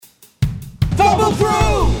Fumble through!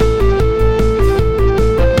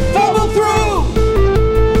 Fumble through!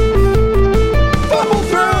 Fumble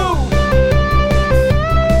through!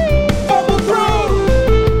 Fumble through!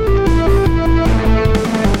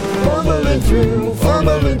 Fumbling through,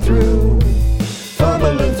 fumbling through.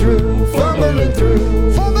 Fumbling through, fumbling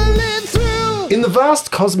through. Fumbling through! In the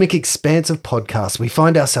vast cosmic expanse of podcasts, we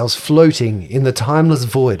find ourselves floating in the timeless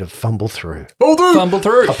void of Fumble Through. Fumble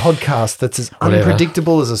through. A podcast that's as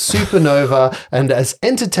unpredictable as a supernova and as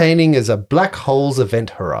entertaining as a black hole's event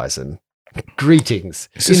horizon. Greetings.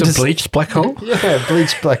 Is this a bleached black hole? Yeah,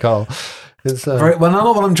 bleached black hole. It's, Right, well,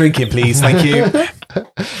 not what I'm drinking, please. Thank you.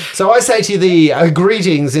 So I say to thee,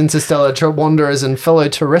 greetings, interstellar wanderers and fellow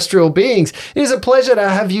terrestrial beings. It is a pleasure to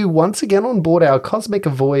have you once again on board our cosmic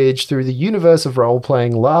voyage through the universe of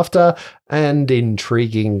role-playing laughter and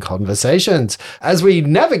intriguing conversations. As we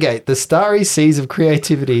navigate the starry seas of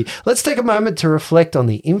creativity, let's take a moment to reflect on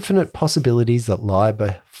the infinite possibilities that lie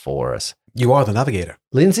before us. You are the navigator.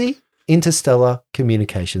 Lindsay, interstellar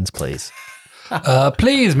communications, please.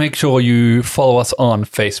 Please make sure you follow us on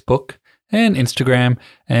Facebook and Instagram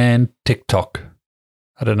and TikTok.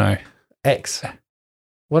 I don't know. X.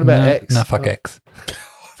 What about X? No, fuck X.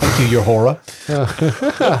 Thank you, your horror.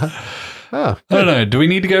 Oh, I don't know. Do we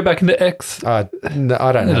need to go back into X? no,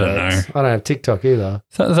 I don't know. X. I don't have TikTok either.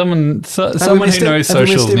 Someone we who missed it? knows Have we missed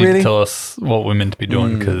socials it, need really? to tell us what we're meant to be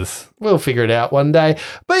doing because We'll figure it out one day.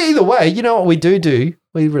 But either way, you know what we do?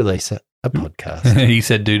 We release a podcast. he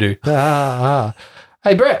said doo-doo.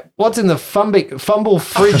 Hey, Brett, what's in the fumble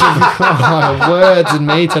fridge of oh, words and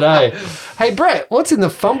me today? Hey, Brett, what's in the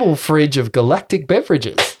fumble fridge of galactic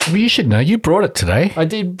beverages? Well, you should know. You brought it today. I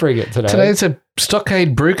did bring it today. Today it's a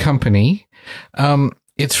Stockade Brew Company.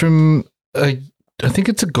 It's from, I think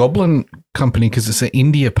it's a Goblin company because it's an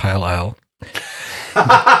India Pale Ale.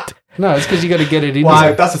 No, it's because you got to get it in.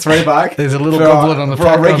 Wow, that's a throwback. There's a little For goblin on the for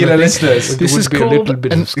our background, regular I think. listeners. This is be called a little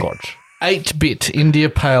bit an of scotch. 8-bit India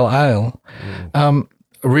Pale Ale.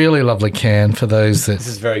 Really lovely can for those This that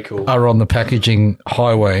is very cool. are on the packaging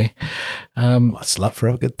highway. That's love for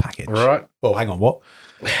a good package. Right. Oh, hang on, what?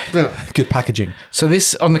 Good packaging. So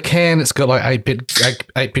this on the can, it's got like 8-bit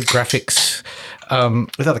graphics.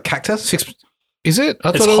 Is that a cactus? Is it? I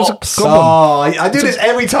It's thought it was hops. a goblin. Oh, I do this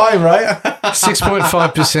every time, right?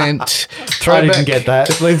 6.5%. I didn't get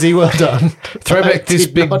that. Lindsay, well done. Throwback this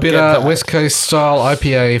did big not get bitter that. West Coast style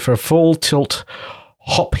IPA for a full tilt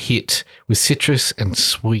hop hit with citrus and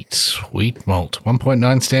sweet malt.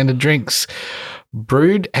 1.9 standard drinks.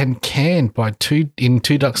 Brewed and canned by Two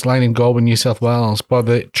Ducks Lane in Goulburn, New South Wales by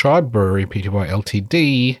the Tribe Brewery Pty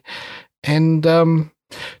Ltd. And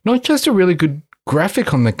not just a really good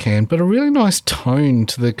graphic on the can, but a really nice tone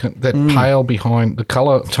to that pale behind. The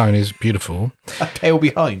colour tone is beautiful. A pale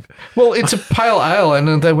behind. Well, it's a pale ale,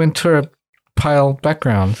 and they went to a pale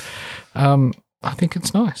background. I think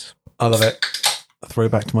it's nice. I love it. A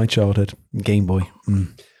throwback to my childhood. Game Boy.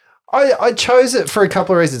 I chose it for a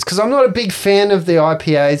couple of reasons because I'm not a big fan of the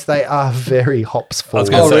IPAs. They are very hops I was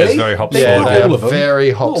forward. going to say really? it's very hops Yeah, forward. they all are of them.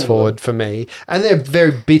 very hops forward for me. And they're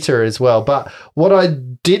very bitter as well. But what I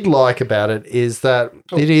did like about it is that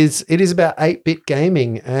it is about 8-bit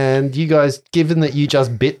gaming. And you guys, given that you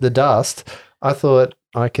just bit the dust, I thought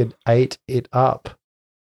I could 8 it up.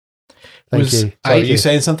 Thank Was you. Are you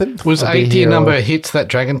saying something? Was I'll be 80 here a number all- of hits that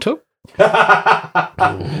dragon took?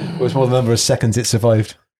 It was more the number of seconds it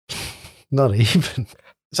survived. Not even.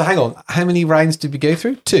 So hang on. How many rounds did we go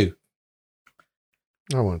through? 2.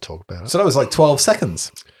 I don't want to talk about it. So that was like 12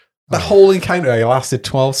 seconds. The whole encounter lasted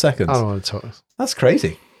 12 seconds. I don't want to talk. That's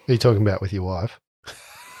crazy. Are you talking about with your wife?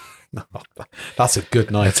 That's a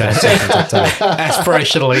good night.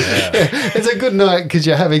 Aspirationally. It's a good night because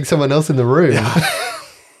you're having someone else in the room.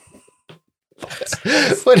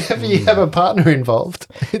 Whenever you have a partner involved,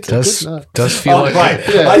 it's a good night. Does feel Oh, like right.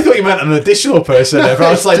 Yeah. I thought you meant an additional person there, but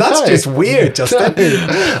I was like, that's No. just weird, Justin.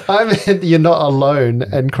 No, I meant you're not alone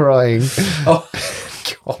and crying. Oh,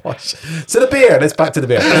 gosh. So the beer. Let's back to the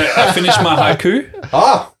beer. I finished my haiku.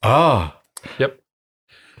 Ah, Yep.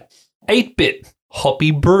 8-bit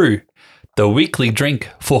hoppy brew. The weekly drink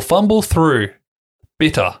for fumble through.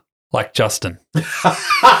 Bitter, like Justin.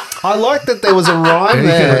 I like that there was a rhyme you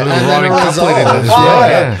there. get a little and then rhyming a couplet in resolve. it as well,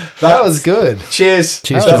 yeah. That was good. cheers.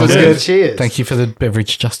 Cheers, That was Justin. good. Cheers. Thank you for the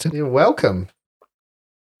beverage, Justin. You're welcome.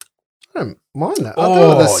 I don't mind that. I Oh,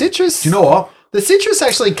 thought the citrus. Do you know what? The citrus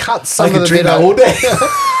actually cuts some I of could the drink bit that I- all day.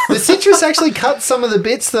 The citrus actually cuts some of the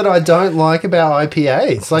bits that I don't like about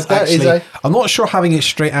IPAs. Like that is Actually, a. I'm not sure having it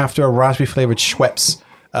straight after a raspberry flavored Schweppes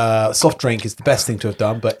soft drink is the best thing to have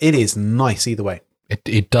done, but it is nice either way.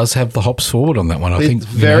 It does have the hops forward on that one. I It's think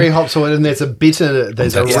very hops forward, and there's a bitter.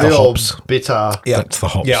 There's a That's the real hops. bitter. Yeah. That's the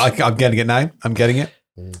hops. Yeah, I'm getting it now. I'm getting it.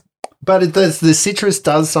 But it does. The citrus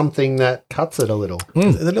does something that cuts it a little.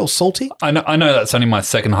 Is it a little salty? I know that's only my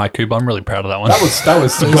second haiku, but I'm really proud of that one. That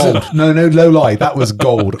was gold. No, low lie. That was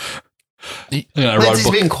gold. You know, write a Lindsay's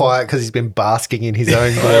book. been quiet because he's been basking in his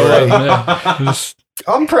own glory. Yeah. It was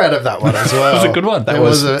I'm proud of that one as well. a good one. That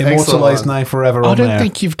was an excellent immortalized one. now forever I on don't there.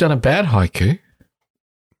 think you've done a bad haiku.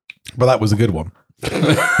 But that was a good one.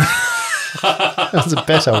 That was a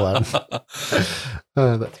better one.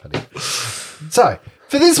 Oh, that's funny. So,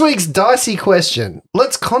 for this week's dicey question,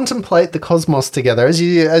 let's contemplate the cosmos together. As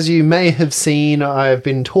you may have seen, I've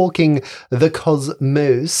been talking the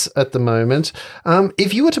cosmos at the moment.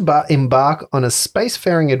 If you were to embark on a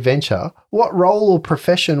spacefaring adventure, what role or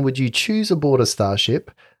profession would you choose aboard a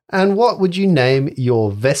starship? And what would you name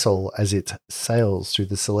your vessel as it sails through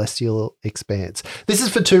the celestial expanse? This is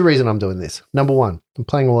for two reasons I'm doing this. Number one, I'm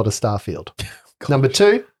playing a lot of Starfield. Number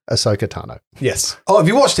two, Ahsoka Tano. Yes. Oh, have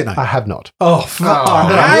you watched it now? I have not. Oh, fuck.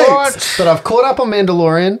 But I've caught up on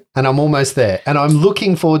Mandalorian and I'm almost there. And I'm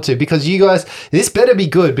looking forward to, because you guys, this better be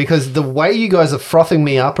good, because the way you guys are frothing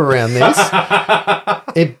me up around this,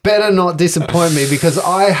 it better not disappoint me, because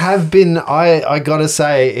I gotta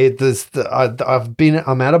say,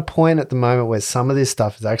 I'm at a point at the moment where some of this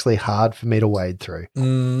stuff is actually hard for me to wade through.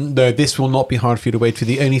 No, this will not be hard for you to wait for.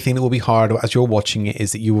 The only thing that will be hard as you're watching it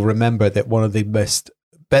is that you will remember that one of the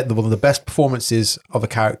best performances of a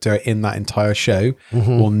character in that entire show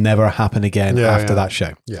will never happen again after that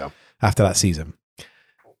show. Yeah. After that season.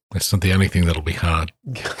 That's not the only thing that'll be hard.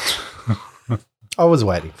 I was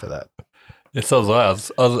waiting for that. Yes, so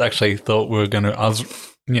was I. I was actually thought we were going to.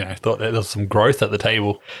 Thought that there was some growth at the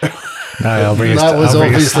table. No, I'll bring us. That was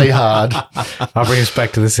obviously hard. I'll bring us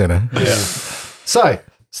back to the center. Yeah. So,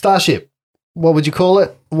 Starship, what would you call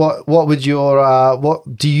it? What would your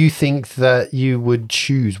what do you think that you would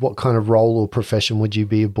choose? What kind of role or profession would you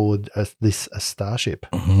be aboard a starship?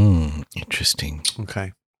 Interesting.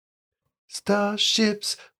 Okay.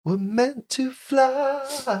 Starships were meant to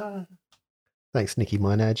fly. Thanks, Nicki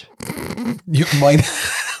Minaj. You might.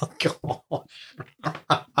 Oh,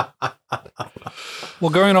 God. Well,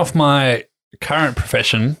 going off my current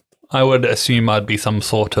profession, I would assume I'd be some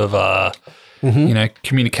sort of,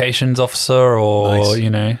 communications officer, or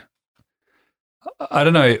Nice. I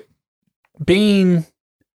don't know, being,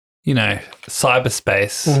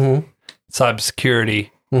 cyberspace, cybersecurity.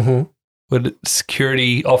 Would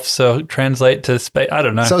security officer translate to space? I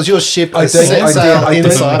don't know. So is your ship I a don't- sail I in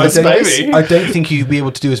don't- cyberspace? Maybe. I don't think you'd be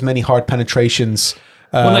able to do as many hard penetrations.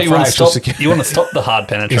 Well, no, you for want to actual stop. security. You want to stop the hard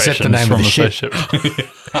penetrations the name of from the the ship. spaceship.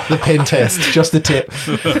 The pen test. Just the tip.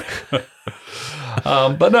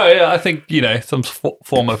 But no, yeah, I think some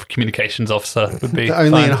form of communications officer would be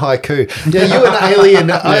Only fine. in haiku. Yeah, you're an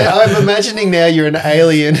alien. I'm imagining now you're an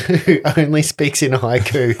alien who only speaks in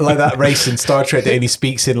haiku. Like that race in Star Trek that only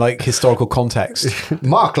speaks in like historical context.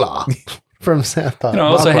 Markla from South Park. I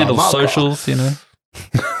also Markla, handle Markla. socials.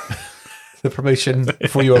 The promotion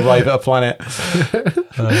before you arrive at a planet.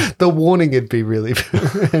 The warning would be really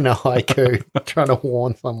in a haiku, trying to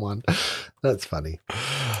warn someone. That's funny.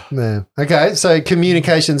 No. Okay, so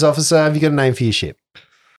communications officer, have you got a name for your ship?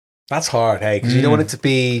 That's hard, hey, because you don't want it to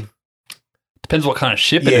be. Depends what kind of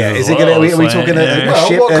ship it Yeah, is. is it gonna- are we talking a- Well,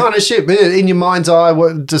 ship what that- kind of ship? In your mind's eye,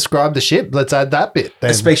 describe the ship. Let's add that bit. A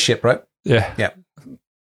Then. spaceship, right? Yeah. Yeah.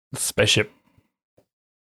 Spaceship.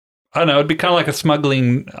 I don't know. It'd be kind of like a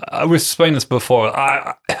smuggling. I was explaining this before.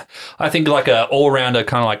 I think like a all-rounder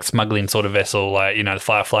kind of like smuggling sort of vessel, like the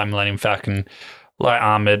Firefly, Millennium Falcon, like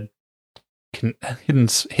armored, hidden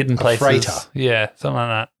places. freighter. Yeah, something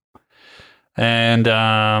like that. And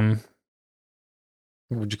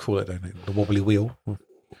What would you call it? Then? The wobbly wheel.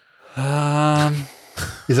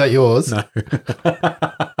 Is that yours? No.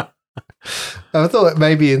 I thought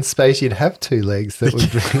maybe in space you'd have two legs that would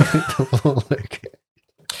bring it.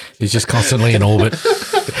 He's just constantly in orbit.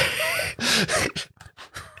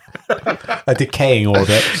 A decaying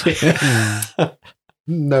orbit.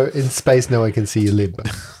 No, in space, no one can see your limb.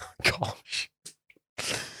 Gosh.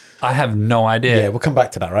 I have no idea. Yeah, we'll come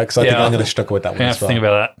back to that, right? Because I think I'm going to struggle with that I one have as to well. think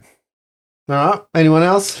about that. All right. Anyone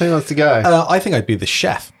else? Who wants to go? I think I'd be the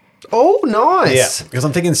chef. Oh, nice. Yeah, because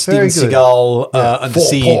I'm thinking Very Steven good. Seagal and Four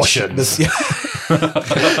Siege. portions. One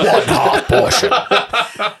half portion.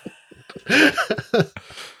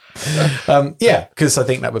 Yeah, because I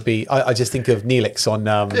think that would be. I just think of Neelix on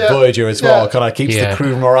Voyager as well. Yeah. Kind of keeps Yeah. the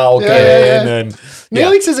crew morale Yeah, going, yeah, yeah. and yeah.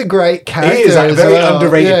 Neelix is a great character. He is a as very well.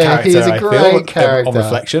 underrated Yeah, character. He's a I great feel, character. on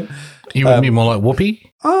reflection. You would be more like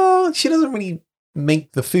Whoopi. Oh, she doesn't really.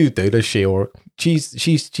 make the food though, does she? Or she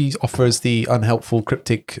offers the unhelpful,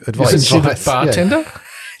 cryptic advice. Isn't she the bartender?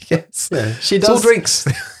 Yes. Yeah, she It's all does drinks.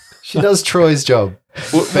 She does Troy's job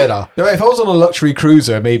better. If I was on a luxury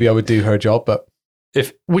cruiser, maybe I would do her job, but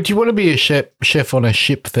Would you want to be a chef on a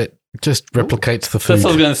ship that just replicates the food? That's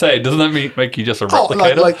what I was going to say. Doesn't that make you just a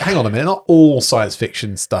replicator? hang on a minute. Not all science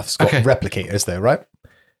fiction stuff's got Okay. replicators there, right?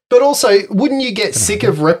 But also, wouldn't you get sick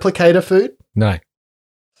of replicator food? No.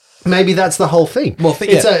 Maybe that's the whole thing. Well,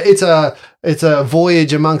 It's a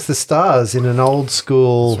voyage amongst the stars in an old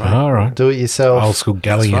school All right. do it yourself. Old school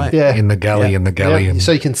galleon. right. Yeah. In the galley, Yeah. in the galleon.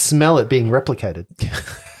 So you can smell it being replicated.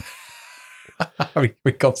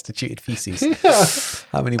 Reconstituted feces. Yeah.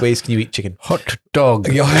 How many ways can you eat chicken? Hot dog.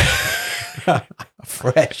 Fresh.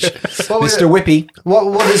 What Mr. Whippy.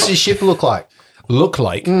 What does your ship look like? Look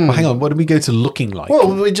like. Well, hang on. What did we go to looking like?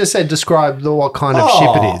 Well, we just said describe what kind of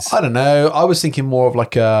ship it is. I don't know. I was thinking more of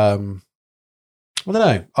like I don't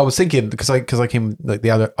know. I was thinking because I came like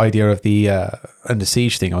the other idea of the Under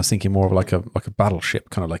Siege thing. I was thinking more of like a battleship,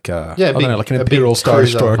 kind of like I don't know, like an a Imperial big Star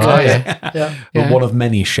cruiser. Destroyer. Oh, yeah. Yeah. But Yeah. one of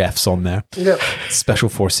many chefs on there. Yep. Special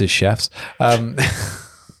Forces chefs.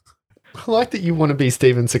 I like that you want to be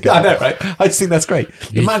Steven Seagal. I know, right? I just think that's great.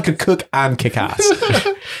 The man could cook and kick ass.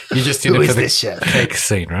 You just did Who it is for the this chef? cake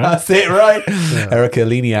scene, right? That's it, right? Erica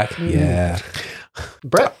Leniak. Yeah.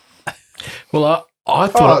 Brett, Well, I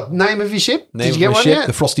thought name of your ship? Name Did you get of my one ship, yet?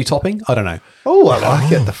 the frosty topping? I don't know. Oh, I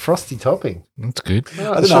like it. The frosty topping. that's good.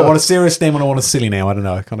 I don't know. I want a serious name and I want a silly name. I don't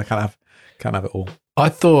know. I kind of can't have it all. I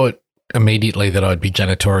thought immediately that I'd be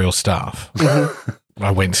janitorial staff.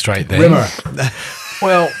 I went straight there. Rimmer.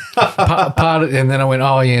 Well, part of, and then I went,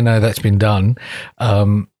 oh, yeah, no, that's been done.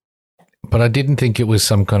 But I didn't think it was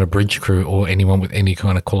some kind of bridge crew or anyone with any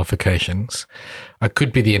kind of qualifications. I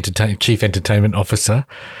could be the chief entertainment officer.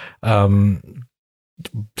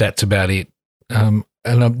 That's about it. And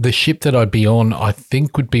the ship that I'd be on, I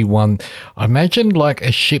think, would be one, I imagine like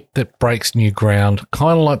a ship that breaks new ground,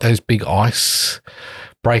 kind of like those big ice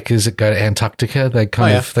breakers that go to Antarctica. They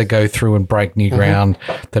they go through and break new ground,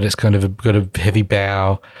 that it's kind of got a heavy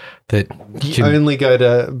bow that You only go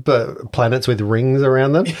to planets with rings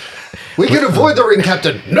around them. We can avoid the ring,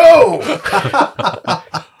 Captain. No!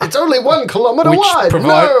 It's only 1 kilometer which wide.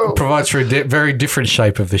 No! provides for a very different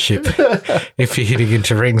shape of the ship if you're hitting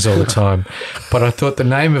into rings all the time. But I thought the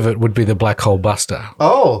name of it would be the Black Hole Buster.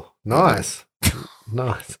 Oh, nice.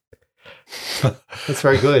 Nice. That's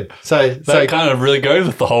very good. So That kind of really goes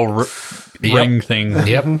with the whole ring thing.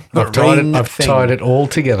 Yep, I've ring tied it all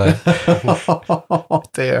together. Oh,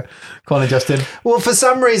 dear. Go on, Justin. well, for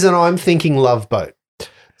some reason, I'm thinking Love Boat.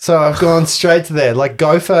 So I've gone straight to there, like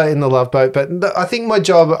gopher in the Love Boat. But I think my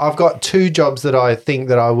job, I've got 2 jobs that I think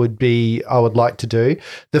that I would like to do.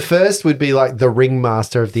 The first would be like the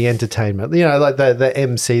ringmaster of the entertainment, you know, like the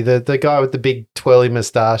MC, the guy with the big twirly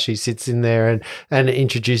moustache who sits in there and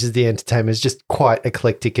introduces the entertainment. It's just quite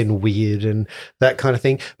eclectic and weird and that kind of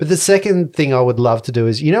thing. But the second thing I would love to do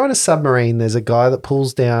is, you know, in a submarine, there's a guy that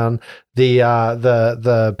pulls down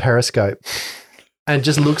the periscope and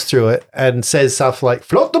just looks through it and says stuff like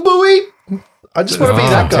 "float the buoy." I just want to be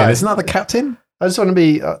that guy. Isn't that the captain? I just want to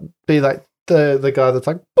be like the guy that's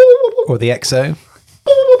like, Or the XO?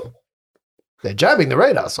 they're jamming the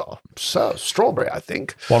radar saw. So strawberry, I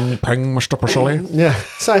think. One ping, Mr. Priscilla. Yeah,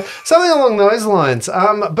 so something along those lines.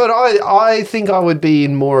 But I think I would be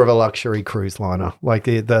in more of a luxury cruise liner, like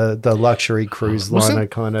the luxury cruise liner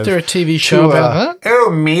kind of. Is there a TV show tour. about that?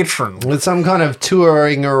 Oh, matron. With some kind of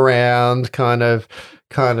touring around, kind of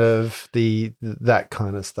that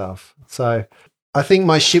kind of stuff. So I think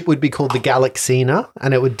my ship would be called the Galaxina,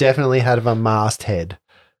 and it would definitely have a masthead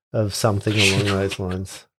of something along those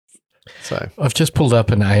lines. So I've just pulled up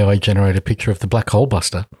an AI-generated picture of the Black Hole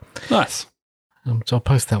Buster. Nice. So I'll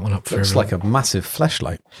post that one up for Looks everyone. like a massive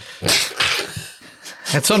fleshlight.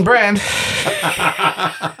 It's on brand.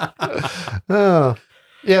 oh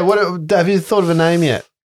yeah, what have you thought of a name yet?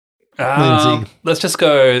 Lindsay. Let's just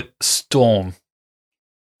go Storm.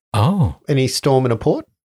 Oh. Any storm in a port?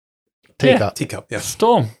 Yeah. Teacup. Teacup, yeah.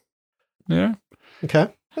 Storm. Yeah. Okay,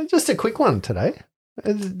 just a quick one today.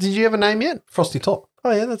 Did you have a name yet? Frosty top.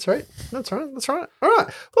 Oh yeah, that's right. That's right. All right.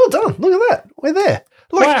 Well done. Look at that. We're there.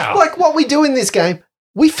 Wow. Like what we do in this game,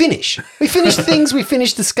 we finish. We finish things, we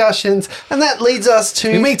finish discussions, and that leads us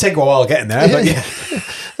to It may take a while getting there, but yeah.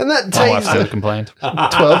 and that My wife takes still complained.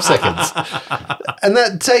 12 seconds. And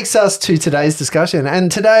that takes us to today's discussion.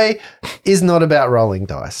 And today is not about rolling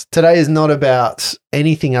dice. Today is not about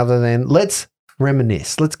anything other than let's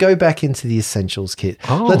reminisce. Let's go back into the Essentials kit.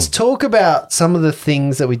 Oh. Let's talk about some of the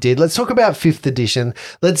things that we did. Let's talk about 5th edition.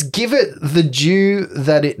 Let's give it the due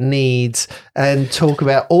that it needs and talk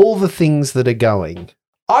about all the things that are going.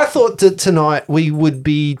 I thought that tonight we would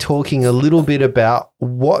be talking a little bit about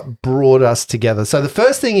what brought us together. So the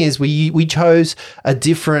first thing is we chose a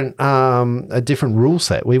different rule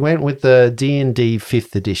set. We went with the D&D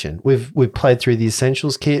 5th edition. We've played through the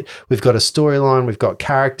Essentials kit. We've got a storyline. We've got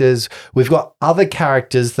characters. We've got other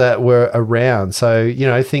characters that were around. So, you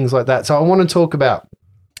know, things like that. So I want to talk about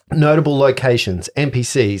notable locations,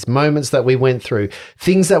 NPCs, moments that we went through,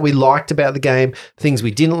 things that we liked about the game, things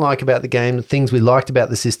we didn't like about the game, things we liked about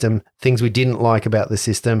the system, things we didn't like about the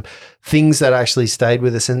system, things that actually stayed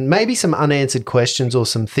with us, and maybe some unanswered questions or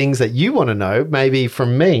some things that you want to know, maybe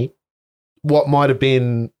from me, what might have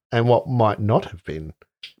been and what might not have been.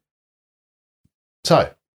 So,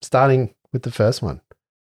 starting with the first one,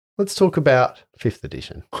 let's talk about 5th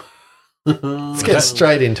edition. Let's get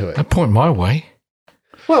straight into it. Don't point my way.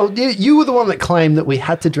 Well, you were the one that claimed that we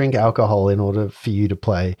had to drink alcohol in order for you to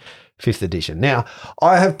play 5th edition. Now,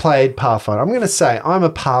 I have played Pathfinder. I'm going to say I'm a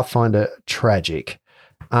Pathfinder tragic,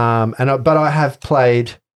 but I have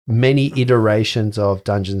played many iterations of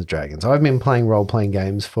Dungeons and Dragons. I've been playing role-playing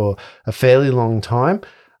games for a fairly long time,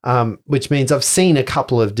 which means I've seen a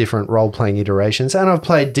couple of different role-playing iterations, and I've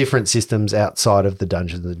played different systems outside of the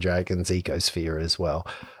Dungeons and Dragons ecosphere as well.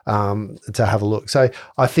 To have a look. So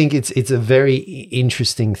I think it's a very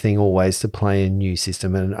interesting thing always to play a new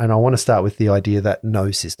system. And I want to start with the idea that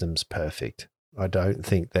no system's perfect. I don't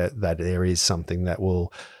think that there is something that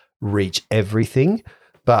will reach everything,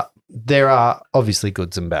 but there are obviously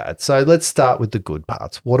goods and bads. So let's start with the good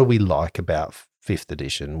parts. What do we like about 5th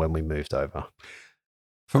edition when we moved over?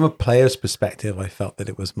 From a player's perspective, I felt that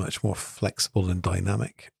it was much more flexible and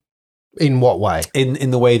dynamic. In what way?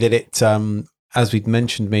 In the way that it, as we'd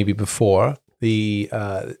mentioned maybe before, we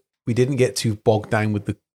didn't get too bogged down with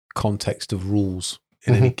the context of rules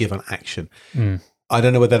in any given action. I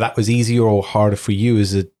don't know whether that was easier or harder for you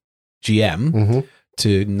as a GM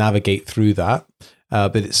to navigate through that,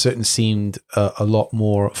 but it certainly seemed a lot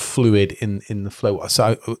more fluid in the flow.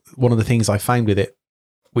 So one of the things I found with it,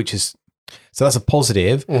 so that's a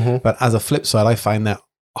positive, but as a flip side, I find that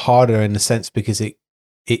harder in a sense because it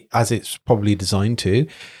as it's probably designed to,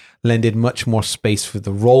 lended much more space for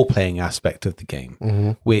the role-playing aspect of the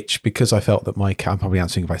game, which, because I felt that I'm probably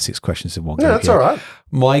answering about 6 questions in one go. No, that's all right.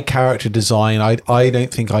 My character design, I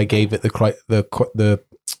don't think I gave it the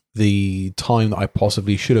time that I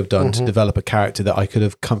possibly should have done to develop a character that I could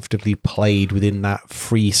have comfortably played within that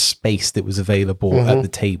free space that was available at the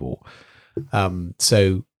table.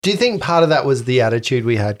 So do you think part of that was the attitude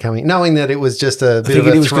we had coming, knowing that it was just a bit of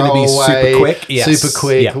it a was going to be super quick? Yes. Super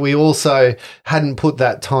quick. Yeah. We also hadn't put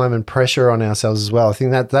that time and pressure on ourselves as well. I think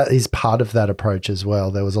that is part of that approach as well.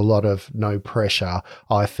 There was a lot of no pressure,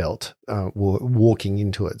 I felt, walking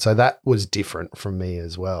into it. So that was different from me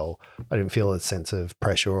as well. I didn't feel a sense of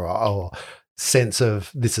pressure or sense of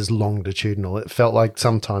this is longitudinal. It felt like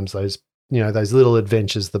sometimes those little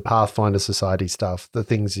adventures, the Pathfinder Society stuff, the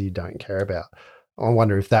things you don't care about. I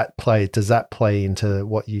wonder if does that play into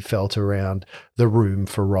what you felt around the room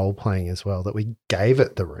for role playing as well, that we gave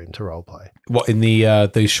it the room to role play. What, in the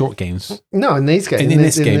those short games? No, in these games. In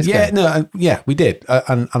this game. We did.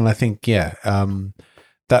 And I think,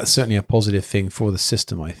 that's certainly a positive thing for the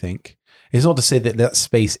system, I think. It's not to say that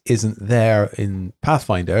space isn't there in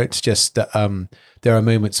Pathfinder. It's just that there are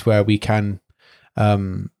moments where we can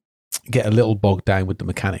get a little bogged down with the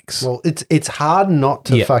mechanics. Well, it's hard not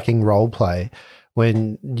to fucking role play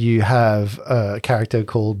when you have a character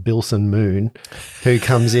called Bilson Moon who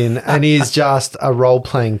comes in and is just a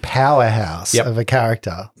role-playing powerhouse of a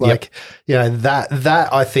character. That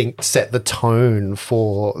I think set the tone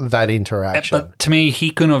for that interaction. But to me,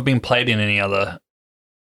 he couldn't have been played in any other.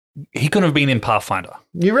 He couldn't have been in Pathfinder.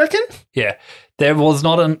 You reckon? Yeah. There was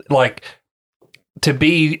not to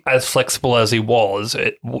be as flexible as he was,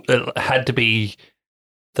 it had to be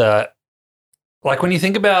when you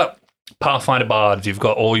think about Pathfinder bards, you've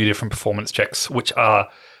got all your different performance checks, which are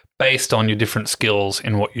based on your different skills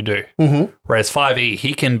in what you do. Whereas 5e,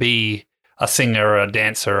 he can be a singer, a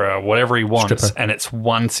dancer, or whatever he wants, and it's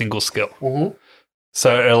one single skill.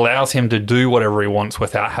 So it allows him to do whatever he wants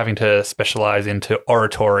without having to specialize into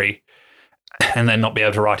oratory and then not be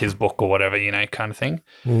able to write his book or whatever, kind of thing.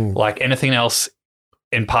 Like anything else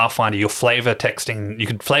in Pathfinder, you could flavor text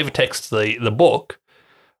the book,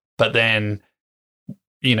 but then,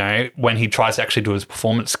 when he tries to actually do his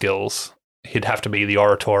performance skills, he'd have to be the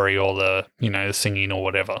oratory or the singing or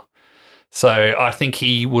whatever. So I think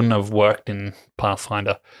he wouldn't have worked in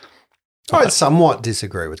Pathfinder. I'd somewhat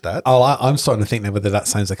disagree with that. Oh, I'm starting to think now whether that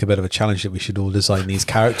sounds like a bit of a challenge that we should all design these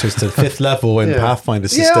characters to 5th level in Yeah. Pathfinder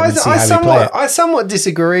system and see how we play it. I somewhat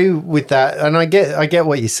disagree with that, and I get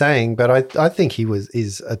what you're saying, but I think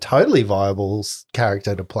is a totally viable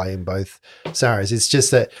character to play in both scenarios. It's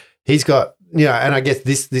just that he's got, and I guess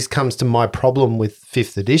this comes to my problem with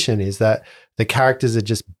 5th edition is that the characters are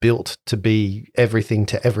just built to be everything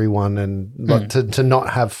to everyone and to not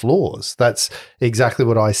have flaws. That's exactly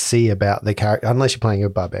what I see about the character, unless you're playing a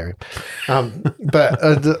barbarian. But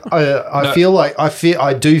I do feel like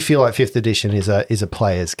 5th edition is a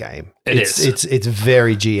player's game. It's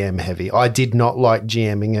very GM heavy. I did not like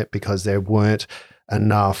GMing it because there weren't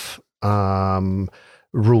enough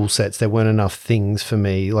rule sets. There weren't enough things for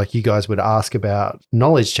me. Like you guys would ask about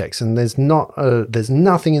knowledge checks, and there's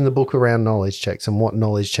nothing in the book around knowledge checks and what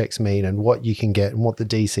knowledge checks mean and what you can get and what the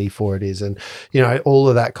DC for it is, and all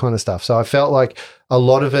of that kind of stuff. So I felt like a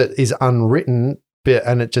lot of it is unwritten,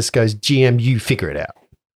 and it just goes, GM, you figure it out.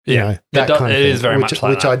 That kind of thing, is very much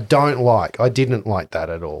like which I don't like. I didn't like that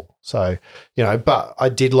at all. So, but I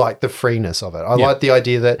did like the freeness of it. I like the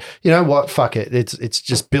idea that, fuck it. It's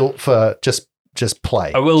just built for just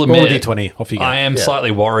play. I will Roll a admit, D20, off you go. I am slightly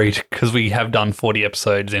worried because we have done 40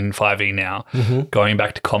 episodes in 5e now, going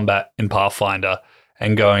back to combat in Pathfinder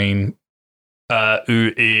and going,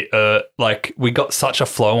 like we got such a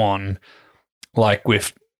flow on, like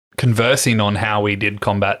with conversing on how we did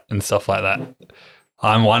combat and stuff like that.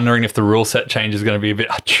 I'm wondering if the rule set change is going to be a bit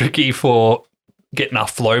tricky for getting our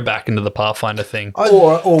flow back into the Pathfinder thing.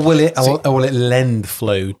 Or will it lend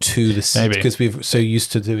flow to the Maybe. because we're so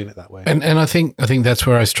used to doing it that way. And I think that's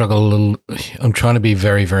where I struggle a little. I'm trying to be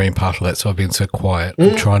very, very impartial. That's why I've been so quiet.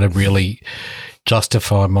 I'm trying to really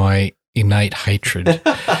justify my innate hatred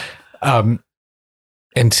and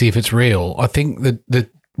see if it's real. I think that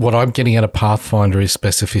what I'm getting out of Pathfinder is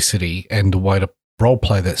specificity and the way to role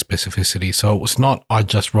play that specificity. So it's not I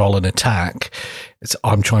just roll an attack. It's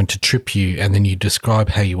I'm trying to trip you, and then you describe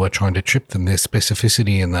how you are trying to trip them. There's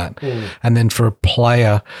specificity in that. And then for a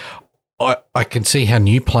player, I can see how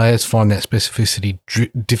new players find that specificity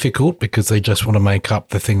difficult because they just want to make up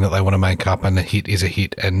the thing that they want to make up, and a hit is a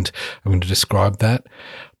hit, and I'm going to describe that.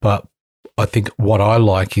 But I think what I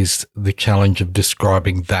like is the challenge of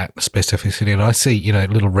describing that specificity. And I see,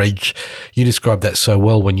 little Reg, you describe that so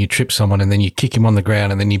well when you trip someone and then you kick him on the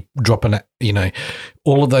ground and then you drop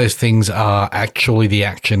all of those things are actually the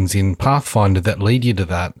actions in Pathfinder that lead you to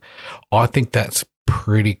that. I think that's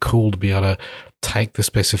pretty cool to be able to take the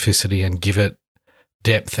specificity and give it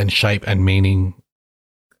depth and shape and meaning,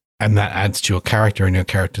 and that adds to your character and your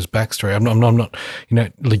character's backstory. I'm not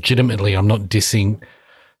legitimately, I'm not dissing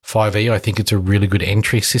 5e. I think it's a really good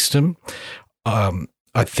entry system.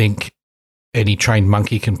 I think any trained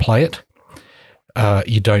monkey can play it.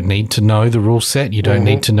 You don't need to know the rule set. You don't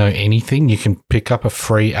need to know anything. You can pick up a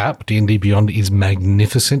free app. D&D Beyond is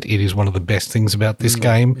magnificent. It is one of the best things about this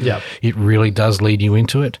game. Yep. It really does lead you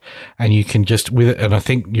into it, and you can just with it. And I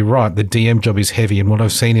think you're right. The DM job is heavy, and what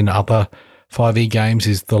I've seen in other 5e games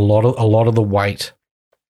is a lot of the weight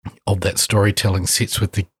of that storytelling sits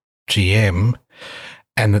with the GM.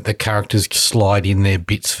 And that the characters slide in their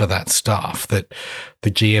bits for that stuff, that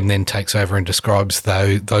the GM then takes over and describes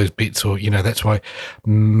those bits, or, that's why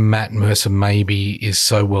Matt Mercer maybe is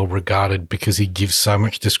so well regarded, because he gives so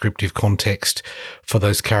much descriptive context for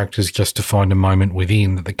those characters just to find a moment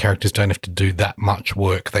within, that the characters don't have to do that much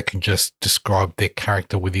work. They can just describe their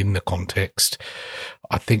character within the context.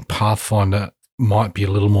 I think Pathfinder might be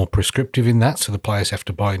a little more prescriptive in that, so the players have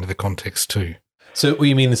to buy into the context too. So what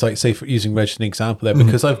you mean is, like, say, for using Reg as an example there,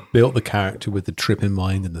 because I've built the character with the trip in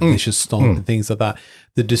mind and the vicious stomp and things like that,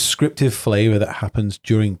 the descriptive flavor that happens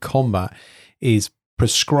during combat is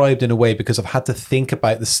prescribed in a way because I've had to think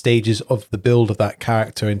about the stages of the build of that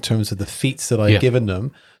character in terms of the feats that I've given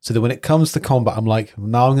them, so that when it comes to combat, I'm like,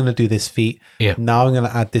 now I'm going to do this feat. Now I'm going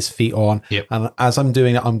to add this feat on. And as I'm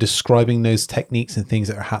doing it, I'm describing those techniques and things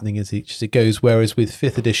that are happening as it goes. Whereas with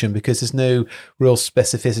 5th edition, because there's no real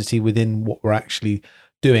specificity within what we're actually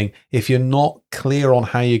doing, if you're not clear on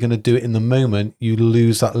how you're going to do it in the moment, you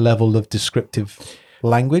lose that level of descriptive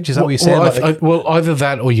language. Is that what you're saying? Well, either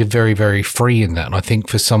that or you're very, very free in that. And I think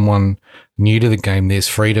for someone new to the game, there's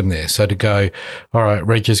freedom there. So to go, all right,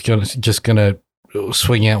 Reg is just going to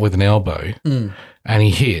swing out with an elbow and he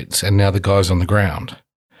hits, and now the guy's on the ground,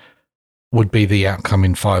 would be the outcome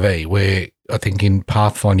in 5e, where I think in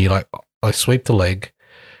Pathfinder, you're like, I sweep the leg,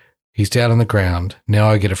 he's down on the ground, now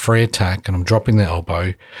I get a free attack and I'm dropping the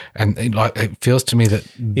elbow, and it feels to me that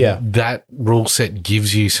that rule set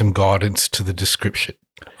gives you some guidance to the description.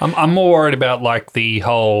 I'm more worried about like the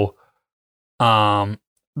whole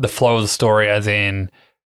the flow of the story, as in,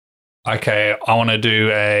 okay, I want to do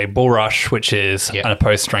a bull rush, which is an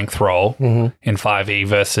opposed strength roll in 5e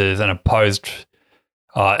versus an opposed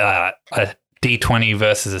a D20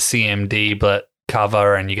 versus a CMD, but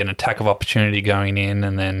cover, and you get an attack of opportunity going in,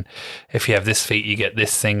 and then if you have this feat, you get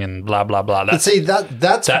this thing, and blah blah blah. But see,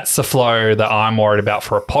 that's the flow that I'm worried about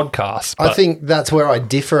for a podcast. I think that's where I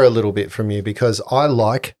differ a little bit from you, because I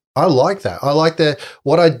like that. I like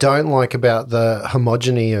what I don't like about the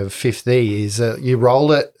homogeny of 5th E is that you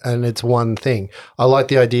roll it and it's one thing. I like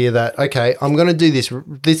the idea that, okay, I'm going to do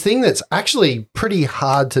this thing that's actually pretty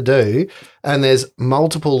hard to do, and there's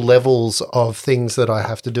multiple levels of things that I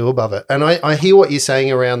have to do above it. And I hear what you're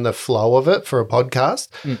saying around the flow of it for a podcast,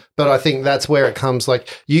 but I think that's where it comes. Like,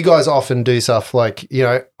 you guys often do stuff like,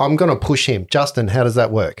 I'm going to push him. Justin, how does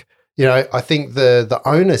that work? I think the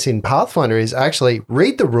onus in Pathfinder is actually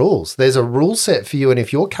read the rules. There's a rule set for you, and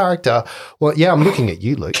if your character, well, yeah, I'm looking at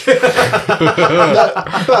you, Luke. but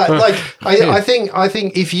like, I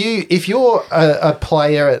think if you're a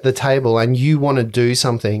player at the table and you want to do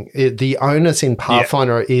something, the onus in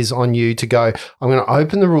Pathfinder is on you to go, I'm going to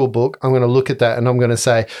open the rule book, I'm going to look at that, and I'm going to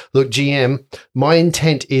say, look, GM, my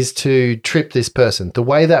intent is to trip this person. The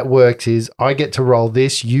way that works is I get to roll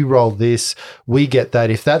this, you roll this, we get that.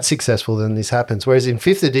 If that's successful, then this happens. Whereas in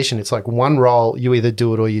 5th edition, it's like one roll, you either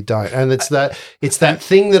do it or you don't. And it's that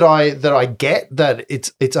thing that I get that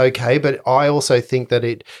it's okay, but I also think that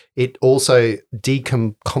it also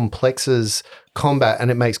decomplexes combat,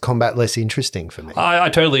 and it makes combat less interesting for me. I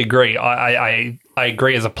totally agree. I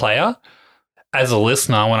agree as a player. As a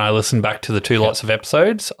listener, when I listen back to the two lots of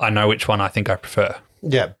episodes, I know which one I think I prefer.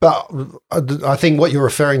 Yeah, but I think what you're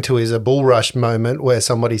referring to is a bull rush moment where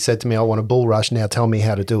somebody said to me, I want a bull rush, now tell me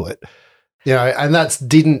how to do it. And that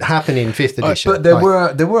didn't happen in 5th edition. But there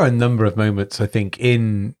were a number of moments, I think,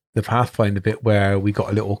 in the Pathfinder bit where we got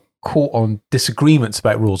a little caught on disagreements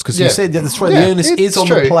about rules. Because you said that the onus is on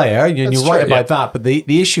the player, and you're right about that. But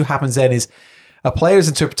the issue happens then is a player's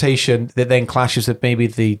interpretation that then clashes with maybe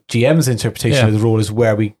the GM's interpretation of the rule is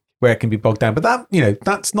where it can be bogged down. But that,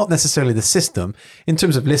 that's not necessarily the system. In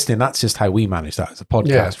terms of listening, that's just how we manage that as a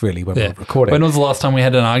podcast, really, when we're recording. When was the last time we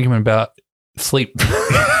had an argument about sleep?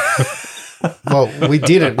 Well, we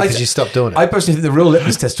didn't because you stopped doing it. I personally think the real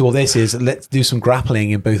litmus test to all this is let's do some grappling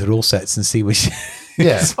in both rule sets and see which...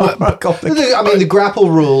 Yeah. The grapple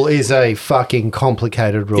rule is a fucking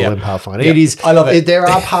complicated rule in Pathfinder. Yeah. It is. I love it. There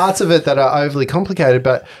are parts of it that are overly complicated,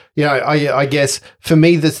 but I guess for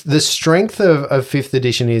me the strength of 5th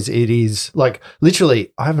edition is it is like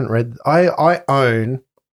literally. I haven't read. I own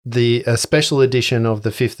the special edition of the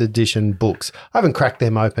 5th edition books. I haven't cracked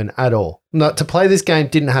them open at all. Not to play this game,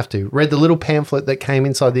 didn't have to. Read the little pamphlet that came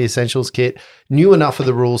inside the Essentials kit, knew enough of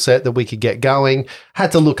the rule set that we could get going,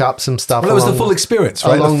 had to look up some stuff. Well, it was the full experience,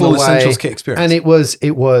 right? The full Essentials kit experience. And it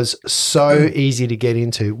was so easy to get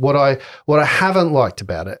into. What I haven't liked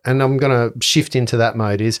about it, and I'm going to shift into that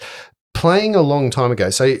mode, is playing a long time ago.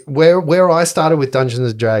 So where I started with Dungeons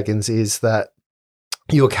and Dragons is that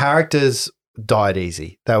your characters died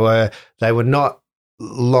easy. They were not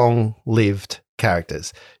long-lived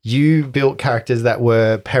characters. You built characters that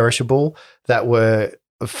were perishable, that were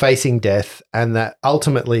facing death, and that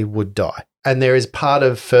ultimately would die. And there is part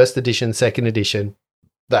of 1st edition, 2nd edition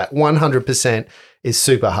that 100% is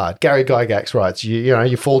super hard. Gary Gygax writes,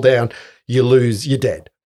 you fall down, you lose, you're dead.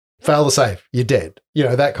 Fail the save, you're dead.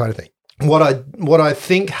 That kind of thing. What I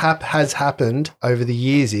think has happened over the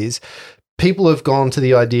years is people have gone to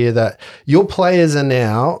the idea that your players are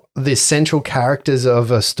now the central characters of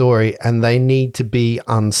a story and they need to be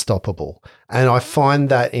unstoppable. And I find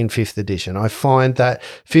that in 5th edition. I find that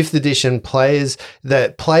 5th edition plays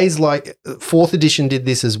like 4th edition did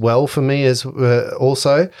this as well for me as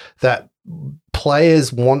also, that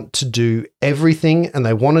players want to do everything and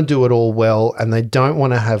they want to do it all well, and they don't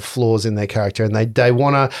want to have flaws in their character, and they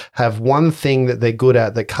want to have one thing that they're good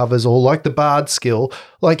at that covers all, like the bard skill.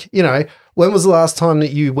 Like, when was the last time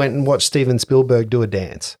that you went and watched Steven Spielberg do a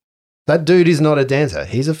dance? That dude is not a dancer.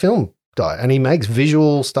 He's a film guy, and he makes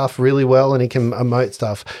visual stuff really well, and he can emote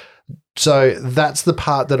stuff. So that's the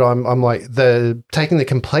part that I'm like, taking the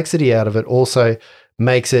complexity out of it also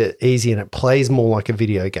makes it easy, and it plays more like a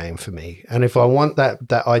video game for me. And if I want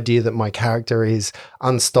that idea that my character is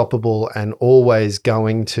unstoppable and always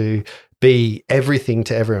going to be everything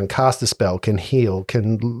to everyone, cast a spell, can heal,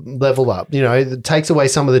 can level up, it takes away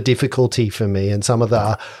some of the difficulty for me and some of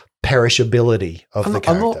the perishability of the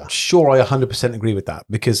character. I'm not sure I 100% agree with that,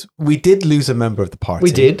 because we did lose a member of the party.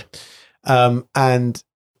 We did.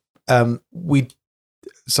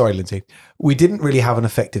 Sorry, Lindsay, we didn't really have an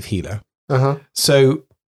effective healer. Uh-huh. So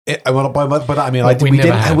By that I mean Well, we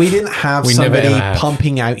didn't have We never somebody ever have.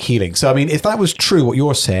 pumping out healing. So I mean, if that was true, what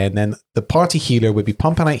you're saying, then the party healer would be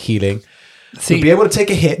pumping out healing, would be able to take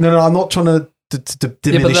a hit. No, I'm not trying to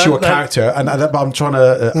diminish your character, and I'm trying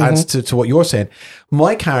to answer to what you're saying.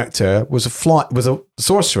 My character was a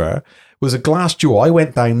sorcerer, was a glass jaw. I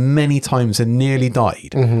went down many times and nearly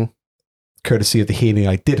died. Courtesy of the healing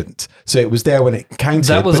I didn't. So it was there when it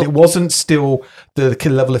counted, but it wasn't still the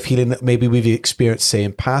level of healing that maybe we've experienced, say,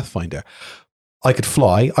 in Pathfinder. I could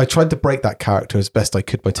fly. I tried to break that character as best I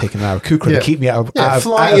could by taking an Aarakocra to keep me out of...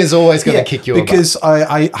 flying is always going to kick you because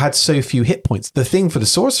I had so few hit points. The thing for the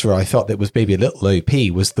sorcerer I thought that was maybe a little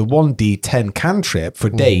OP was the 1d10 cantrip for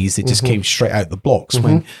days. It just came straight out the blocks.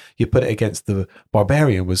 When you put it against the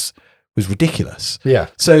barbarian was ridiculous. Yeah.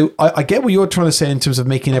 So I get what you're trying to say in terms of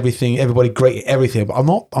making everybody great at everything, but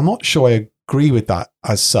I'm not sure I agree with that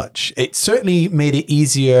as such. It certainly made it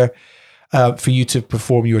easier for you to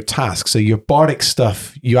perform your task. So your bardic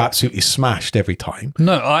stuff, you absolutely smashed every time.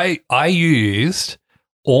 No, I used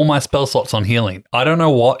all my spell slots on healing. I don't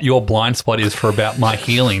know what your blind spot is for about my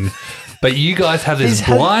healing, but you guys have this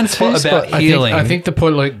blind spot about healing. I think the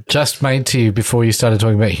point Luke just made to you before you started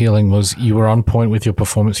talking about healing was you were on point with your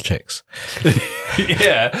performance checks.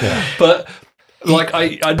 yeah. But like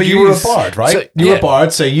but you were a bard, right? So, you were a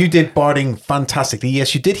bard, so you did barding fantastically.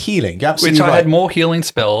 Yes, you did healing. You're absolutely which I right. had more healing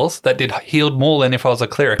spells that did healed more than if I was a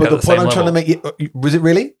cleric. But at the the point same I'm trying to level. make was it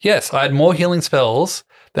really? Yes, I had more healing spells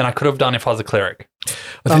than I could have done if I was a cleric.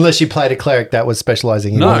 Unless you played a cleric that was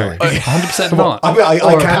specializing in No, healing. 100% not. I mean, I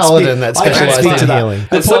Or a can't paladin speak, that I can't specialised speak to in that. healing.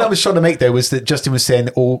 The point I was trying to make there was that Justin was saying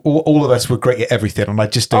all of us were great at everything, and I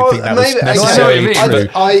just don't think that was necessarily okay. true.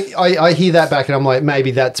 I hear that back and I'm like,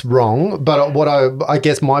 maybe that's wrong. But what I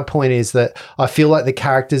guess my point is that I feel like the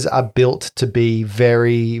characters are built to be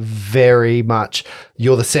very, very much,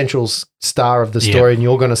 you're the central star of the story and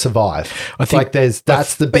you're going to survive. I think that's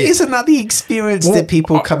the But bit. isn't that the experience that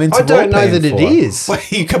people come into? I don't know that it for? is. Well,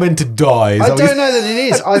 you come in to die. I don't know that it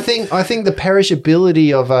is. I think the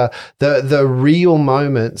perishability of the real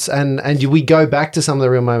moments, and we go back to some of the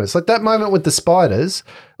real moments, like that moment with the spiders.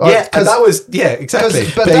 Yeah, and that was exactly.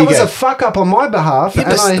 But that was a fuck up on my behalf, and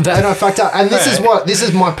I fucked up. And this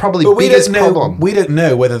is my probably biggest problem. We don't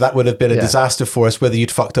know whether that would have been a disaster for us, whether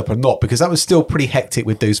you'd fucked up or not, because that was still pretty hectic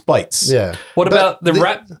with those bites. Yeah. What about the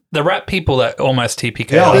rat people that almost TPK?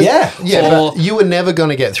 But you were never going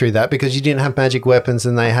to get through that because you didn't have magic weapons,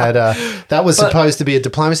 and they had that was supposed to be a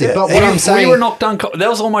diplomacy. But what I'm saying, we were knocked down. There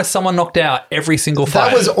was almost someone knocked out every single fight.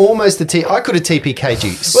 That was almost I could have TPK'd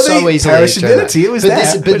you so easily. Perishability, it was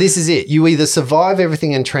there. But this is it. You either survive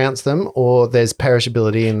everything and trounce them, or there's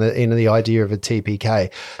perishability in the idea of a TPK.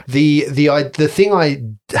 The thing I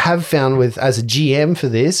have found with as a GM for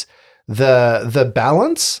this, the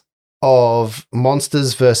balance of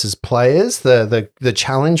monsters versus players, the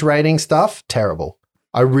challenge rating stuff, terrible.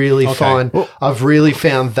 I've really found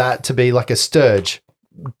that to be like a Sturge.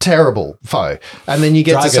 Terrible foe. And then you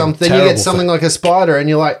get something like a spider and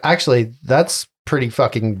you're like, actually, that's pretty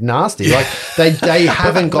fucking nasty. Like they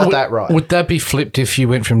haven't got that right. Would that be flipped if you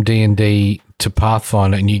went from D&D to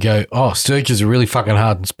Pathfinder and you go, oh, Sturges are really fucking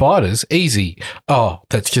hard and spiders, easy. Oh,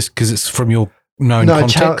 that's just because it's from your known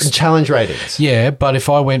context. Challenge ratings. Yeah, but if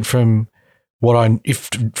I went from if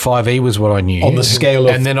 5e was what I knew on the scale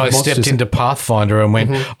of, and then I stepped into Pathfinder and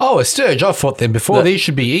went, oh, a Sturge, I fought them before. These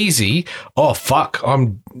should be easy. Oh fuck,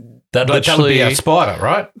 that would be our spider,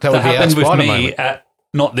 right? That would be our spider with me moment. at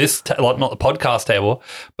not the podcast table,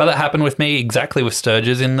 but it happened with me exactly with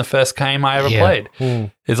Sturges in the first game I ever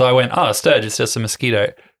played. Is I went, oh, Sturge, it's just a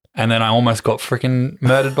mosquito. And then I almost got freaking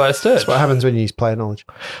murdered by a Sturge. That's what happens when you use player knowledge.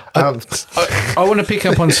 I want to pick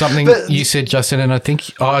up on something you said, Justin, and I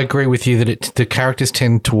think I agree with you that the characters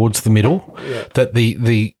tend towards the middle, that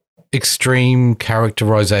the extreme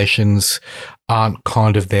characterizations aren't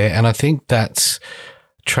kind of there. And I think that's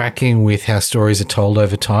tracking with how stories are told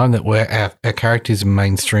over time, that where our characters in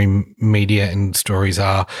mainstream media and stories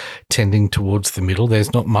are tending towards the middle.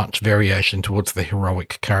 There's not much variation towards the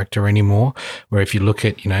heroic character anymore, where if you look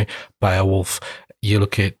at, Beowulf, you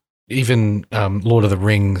look at even Lord of the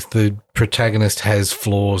Rings, the protagonist has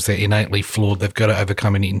flaws. They're innately flawed. They've got to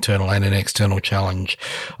overcome an internal and an external challenge.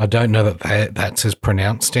 I don't know that that's as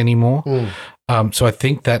pronounced anymore. So I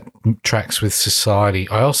think that tracks with society.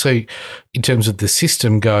 I also, in terms of the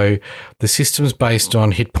system, the system's based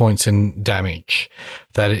on hit points and damage.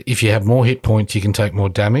 That if you have more hit points, you can take more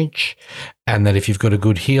damage, and that if you've got a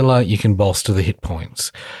good healer, you can bolster the hit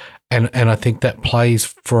points. And I think that plays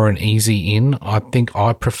for an easy in. I think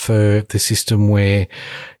I prefer the system where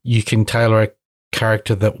you can tailor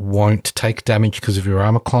character that won't take damage because of your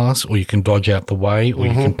armor class, or you can dodge out the way, or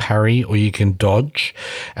you can parry, or you can dodge.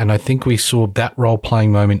 And I think we saw that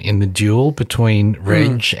role-playing moment in the duel between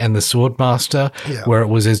Reg and the Swordmaster, where it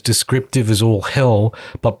was as descriptive as all hell,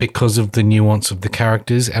 but because of the nuance of the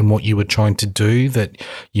characters and what you were trying to do that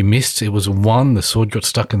you missed, it was one, the sword got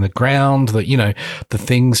stuck in the ground, that, you know, the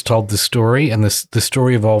things told the story, and the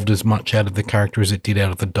story evolved as much out of the character as it did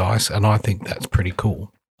out of the dice, and I think that's pretty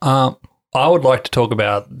cool. I would like to talk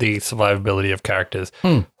about the survivability of characters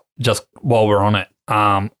just while we're on it.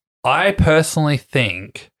 I personally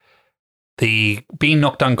think the being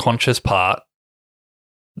knocked unconscious part,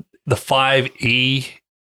 the 5E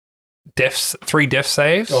deaths, 3 death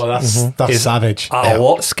saves, Oh, that's savage. are a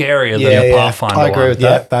lot scarier than a Pathfinder I agree one. with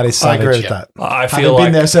that. That is I savage. agree with that. I Having feel been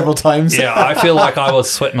like there several times. I feel like I was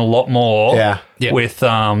sweating a lot more Yeah. with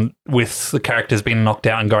the characters being knocked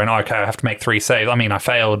out and going, okay, I have to make 3 saves. I mean, I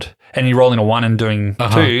failed, and you're rolling a 1 and doing 2. Well,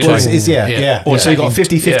 like- yeah. So you got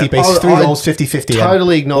 50-50 basis, 3 I rolls, 50-50.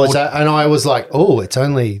 Totally acknowledge that. And I was like, oh, it's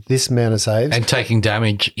only this amount of saves. And taking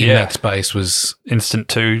damage in that space was... instant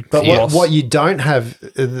 2. But loss. what you don't have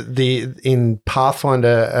in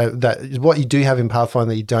Pathfinder, what you do have in Pathfinder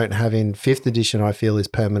that you don't have in 5th edition, I feel, is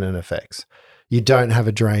permanent effects. You don't have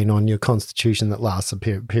a drain on your constitution that lasts a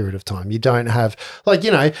period of time. You don't have, like, you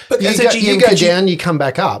know, But you go down, you come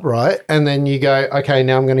back up, right? And then you go, okay,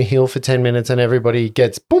 now I'm going to heal for 10 minutes, and everybody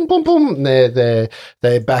gets boom, boom, boom, and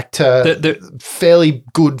they're back to fairly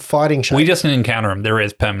good fighting shape. We just didn't encounter them. There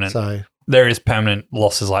is permanent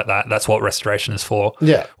losses like that. That's what restoration is for.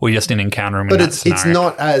 Yeah. We just didn't encounter them. But in it's that scenario.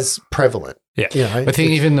 not as prevalent. Yeah. You know, I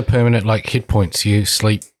think even the permanent, like, hit points, you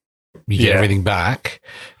sleep, you get Yeah. everything back,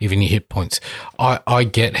 even your hit points. I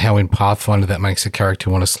get how in Pathfinder that makes a character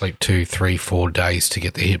want to sleep 2, 3, 4 days to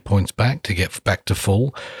get their hit points back, to get back to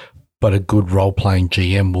full. But a good role-playing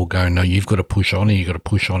GM will go, no, you've got to push on, and you've got to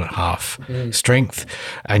push on at half strength,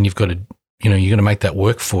 and you've got to, you know, you're going to make that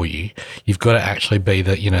work for you. You've got to actually be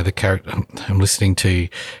the, you know, the character. I'm listening to,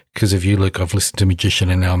 because of you, Luke, I've listened to Magician,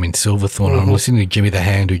 and now I'm in Silverthorn. I'm listening to Jimmy the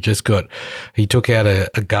Hand, who just he took out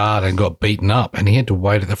a guard and got beaten up, and he had to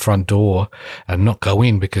wait at the front door and not go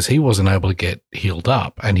in because he wasn't able to get healed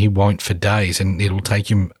up, and he won't for days, and it'll take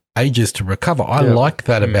him ages to recover. I like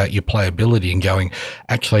that about your playability and going,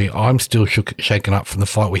 actually, I'm still shaken up from the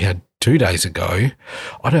fight we had 2 days ago.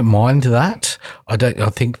 I don't mind that. I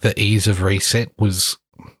think the ease of reset was,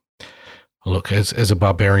 look, as a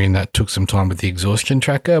barbarian, that took some time with the exhaustion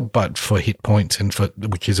tracker, but for hit points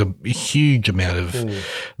which is a huge amount of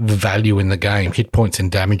the value in the game, hit points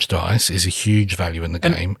and damage dice is a huge value in the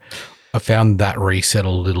game. I found that reset a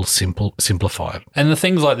little simplified. And the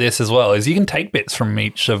things like this as well is you can take bits from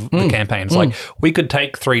each of the campaigns. Like we could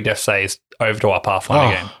take 3 death saves over to our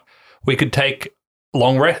Pathfinder game. We could take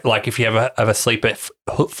long rest, like if you have a sleep, it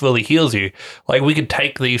fully heals you. Like we could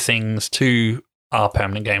take these things to our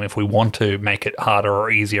permanent game if we want to make it harder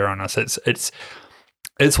or easier on us. It's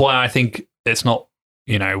why I think it's not,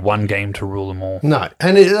 you know, one game to rule them all. No,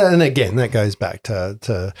 and again, that goes back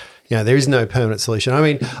to you know, there is no permanent solution. I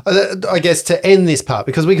mean, I guess to end this part,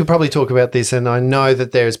 because we could probably talk about this, and I know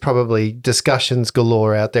that there's probably discussions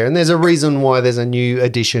galore out there, and there's a reason why there's a new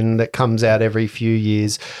edition that comes out every few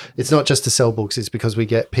years. It's not just to sell books; it's because we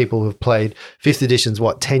get people who've played 5th edition's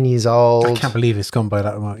 10 years old. I can't believe it's gone by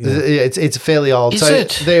that amount. Yeah. It's fairly old. Is so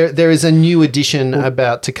it? there is a new edition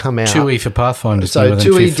about to come out. 2E for Pathfinder. So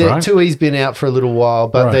 2E's been out for a little while,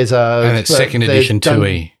 but Right. there's And it's second edition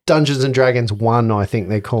 2E. Dungeons and Dragons 1, I think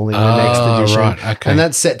they're calling the next edition. Right, okay. And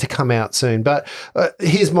that's set to come out soon. But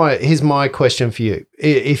here's my question for you.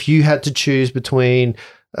 If you had to choose between,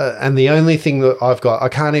 and the only thing that I've got, I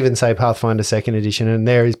can't even say Pathfinder 2nd edition, and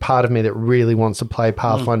there is part of me that really wants to play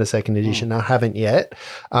Pathfinder 2nd edition. I haven't yet,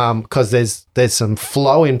 because there's some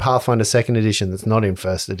flow in Pathfinder 2nd edition that's not in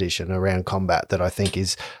 1st edition around combat that I think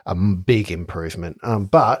is a big improvement.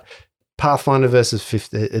 But Pathfinder versus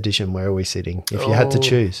 5th edition, where are we sitting? If you had to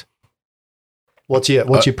choose, what's your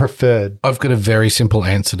preferred? I've got a very simple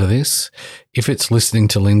answer to this. If it's listening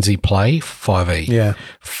to Lindsay play 5E, Yeah.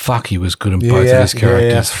 fuck, he was good in both of his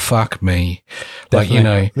characters. Fuck me. Like, you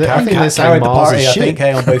know, I think they're saying Carried the Miles party, is I shit.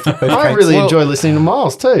 think, on both I counts. really enjoy listening to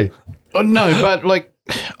Miles too. oh, no, but like,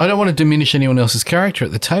 I don't want to diminish anyone else's character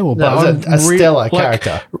at the table, but No, it's a stellar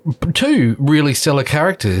character. 2 really stellar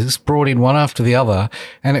characters brought in one after the other,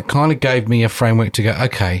 and it kind of gave me a framework to go,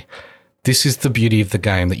 okay, this is the beauty of the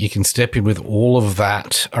game, that you can step in with all of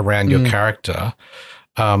that around your character.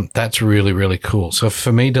 That's really, really cool. So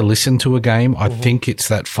for me to listen to a game, I think it's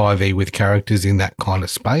that 5E with characters in that kind of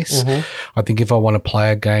space. I think if I want to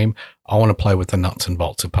play a game, I want to play with the nuts and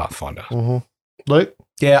bolts of Pathfinder. Luke?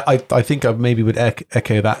 Yeah, I think I maybe would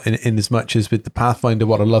echo that in as much as with the Pathfinder,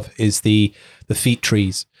 what I love is the feat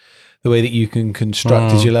trees. The way that you can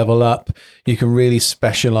construct as you level up, you can really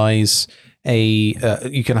specialize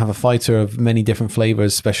you can have a fighter of many different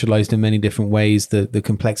flavors, specialized in many different ways. The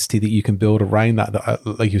complexity that you can build around that,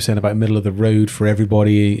 like you were saying about middle of the road for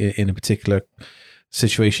everybody in a particular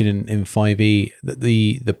situation in 5e,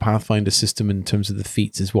 the Pathfinder system in terms of the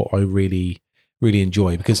feats is what I really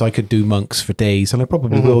enjoy, because I could do monks for days, and I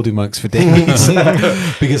probably will do monks for days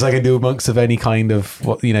because I can do monks of any kind of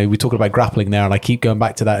what, we talked about grappling there, and I keep going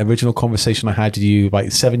back to that original conversation I had with you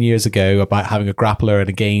like 7 years ago about having a grappler in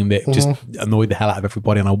a game that just annoyed the hell out of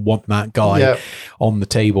everybody, and I want that guy on the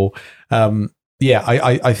table.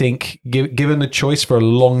 I think given the choice for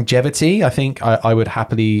longevity, I think I would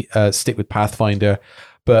happily stick with Pathfinder,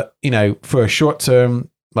 but for a short term,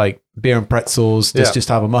 like beer and pretzels, just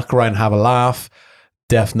have a muck around, have a laugh.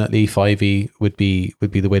 Definitely 5e would be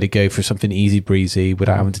the way to go for something easy breezy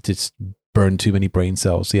without having to just burn too many brain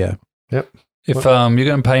cells. Yeah. Yep. If you're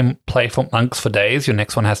going to play for monks for days, your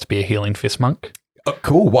next one has to be a healing fist monk. Oh,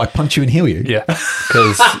 cool. Well, I punch you and heal you. Yeah,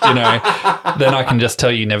 because then I can just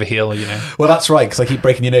tell you never heal. Well, that's right, because I keep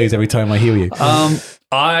breaking your nose every time I heal you.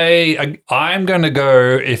 I'm going to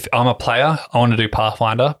go, if I'm a player, I want to do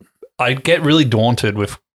Pathfinder. I get really daunted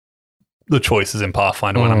with the choices in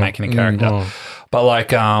Pathfinder when I'm making a character. But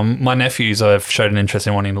like my nephews have showed an interest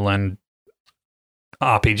in wanting to learn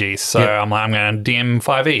RPGs. So I'm like, I'm going to DM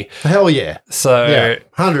 5e. Hell yeah. So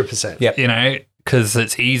 100%. Yeah. Because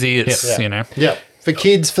it's easy. It's, Yeah. For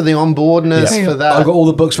kids, for the onboardness, for that. I've got all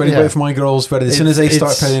the books ready for my girls. Ready. As soon as they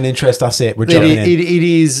start paying interest, that's it. We're jumping in. It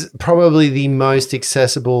is probably the most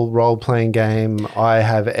accessible role-playing game I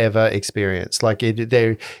have ever experienced. Like it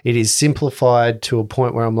is simplified to a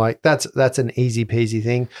point where I'm like, that's an easy peasy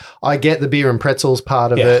thing. I get the beer and pretzels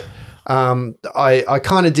part of it. I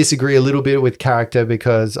kind of disagree a little bit with character,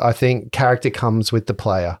 because I think character comes with the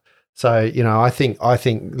player. So, I think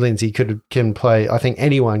Lindsay can play. I think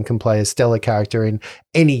anyone can play a stellar character in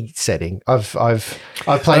any setting. I've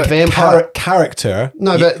played vampire character.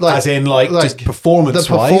 No, but as in just performance.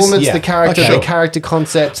 The performance, the character, the character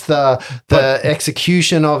concept, the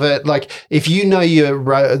execution of it. Like if you know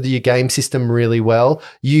your game system really well,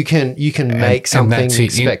 you can make something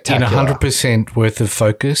spectacular. In 100% worth of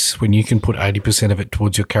focus, when you can put 80% of it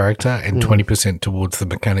towards your character and 20% towards the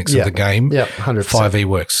mechanics of the game. Yeah, 100%. 5e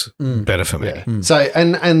works better for me. Yeah. So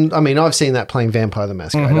and I mean, I've seen that playing Vampire the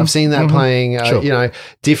Masquerade. I've seen that playing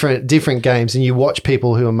different games, and you watch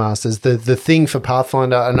people who are masters. The thing for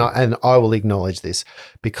Pathfinder, and I will acknowledge this,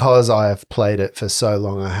 because I have played it for so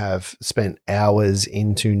long, I have spent hours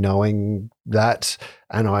into knowing that,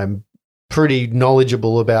 and I'm pretty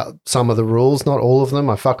knowledgeable about some of the rules, not all of them.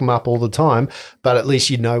 I fuck them up all the time, but at least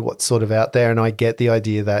you know what's sort of out there. And I get the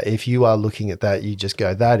idea that if you are looking at that, you just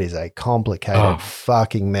go, that is a complicated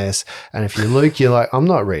fucking mess. And if you're Luke, you're like, I'm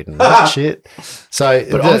not reading that shit. So,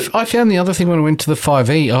 but I found the other thing when I went to the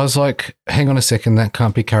 5e, I was like, hang on a second, that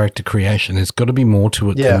can't be character creation. There's got to be more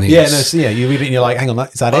to it than this. You read it and you're like, hang on,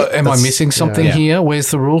 is that it? Am I missing something here? Where's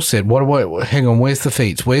the rule set? Hang on, where's the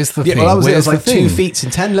feats? Where's the thing? Well, it was like thing? 2 feats in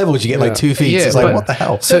 10 levels. You get like 2 feats. It's like, what the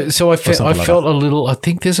hell? So I felt a little, I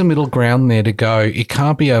think there's a middle ground there to go. It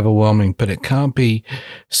can't be overwhelming, but it can't be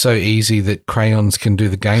so easy that crayons can do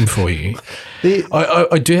the game for you.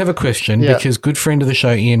 I do have a question, because good friend of the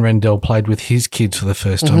show, Ian Rendell, played with his kids for the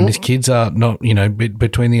first time. His kids are not,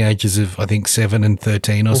 between the ages of, I think, 7 and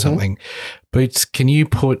 13 or something. Boots, can you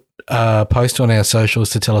put post on our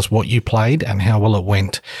socials to tell us what you played and how well it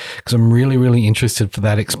went, because I'm really, really interested for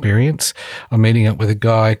that experience. I'm meeting up with a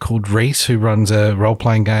guy called Reese who runs a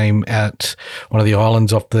role-playing game at one of the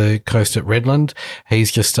islands off the coast at Redland.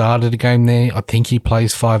 He's just started a game there. I think he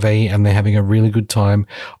plays 5e and they're having a really good time.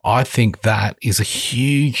 I think that is a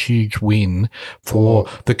huge, huge win for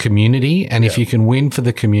the community. And if you can win for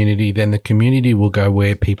the community, then the community will go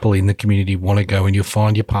where people in the community want to go, and you'll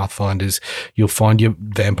find your Pathfinders, you'll find your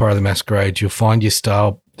Vampire the Masquerade, you'll find your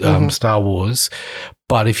Star Wars.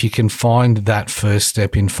 But if you can find that first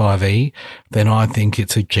step in 5e, then I think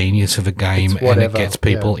it's a genius of a game, and it gets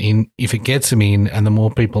people in. If it gets them in, and the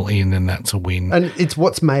more people in, then that's a win. And it's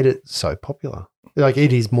what's made it so popular. Like,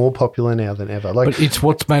 it is more popular now than ever. Like, but it's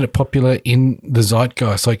what's made it popular in the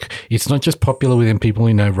zeitgeist. Like, it's not just popular within people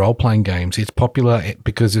who know role-playing games. It's popular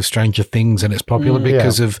because of Stranger Things, and it's popular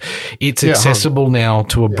because of it's accessible now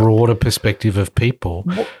to a broader perspective of people.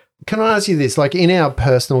 Can I ask you this? Like, in our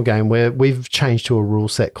personal game, where we've changed to a rule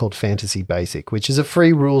set called Fantasy Basic, which is a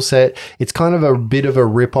free rule set. It's kind of a bit of a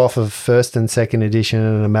rip-off of first and second edition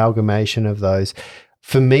and an amalgamation of those.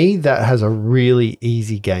 For me, that has a really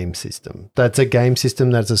easy game system. That's a game system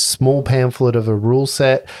that's a small pamphlet of a rule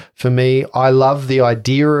set. For me, I love the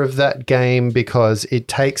idea of that game because it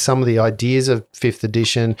takes some of the ideas of 5th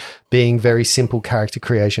edition, being very simple character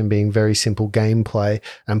creation, being very simple gameplay,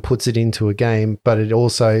 and puts it into a game. But it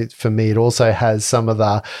also, for me, it also has some of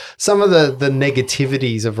the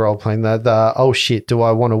negativities of role playing. The oh shit, do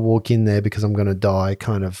I want to walk in there because I'm going to die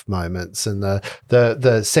kind of moments, and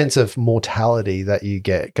the sense of mortality that you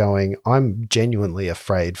get going. I'm genuinely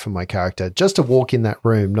afraid for my character just to walk in that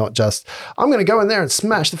room, not just I'm going to go in there and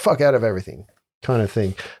smash the fuck out of everything kind of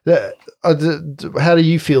thing. How do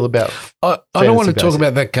you feel about? I don't want to talk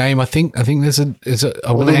about that game. I think there's a.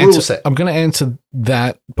 I'm going to answer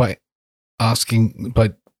that by asking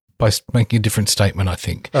by making a different statement. I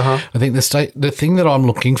think. I think the thing that I'm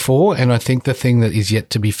looking for, and I think the thing that is yet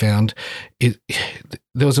to be found, is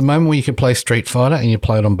there was a moment where you could play Street Fighter and you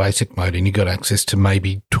play it on basic mode and you got access to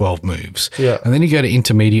maybe 12 moves. Yeah. And then you go to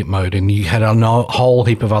intermediate mode and you had a whole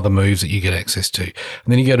heap of other moves that you get access to. And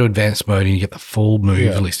then you go to advanced mode and you get the full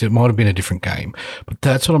move list. It might have been a different game, but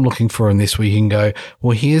that's what I'm looking for in this, where you can go,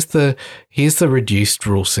 well, here's the reduced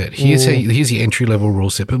rule here's the entry level rule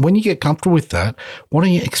set. But when you get comfortable with that, why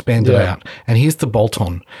don't you expand it out? And here's the bolt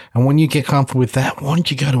on. And when you get comfortable with that, why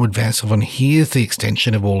don't you go to advanced level? And here's the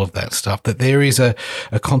extension of all of that stuff, that there is a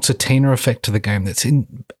concertina effect to the game that's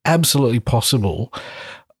absolutely possible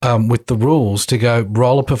with the rules to go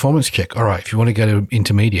roll a performance check. All right, if you want to go to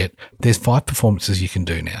intermediate, there's 5 performances you can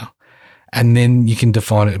do now. And then you can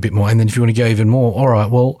define it a bit more. And then if you want to go even more, all right,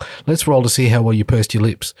 well, let's roll to see how well you pursed your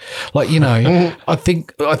lips. Like, I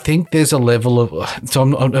think there's a level of, so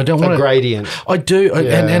I don't want a gradient. I do.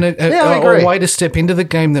 Yeah. And I agree. a way to step into the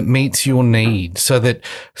game that meets your need, so that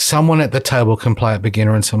someone at the table can play it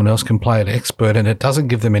beginner and someone else can play it expert, and it doesn't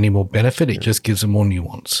give them any more benefit. It just gives them more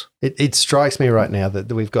nuance. It strikes me right now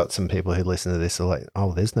that we've got some people who listen to this are like,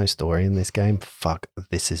 oh, there's no story in this game. Fuck,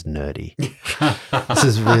 this is nerdy. This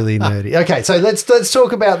is really nerdy. Okay, so let's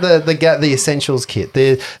talk about the essentials kit.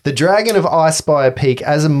 The Dragon of Icespire Peak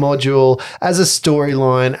as a module, as a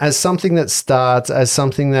storyline, as something that starts, as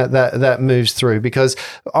something that moves through, because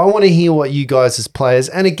I want to hear what you guys as players,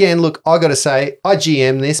 and again, look, I got to say, I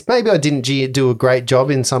GM this. Maybe I didn't do a great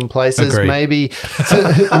job in some places. Agreed.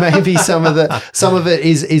 Maybe some of it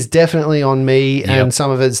is definitely on me, and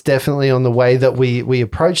some of it's definitely on the way that we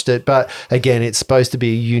approached it. But again, it's supposed to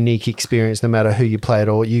be a unique experience no matter who you play it,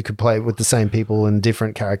 or you could play it with the same people and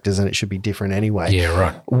different characters, and it should be different anyway. Yeah,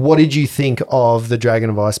 right. What did you think of the Dragon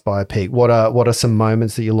of Icespire Peak? What are some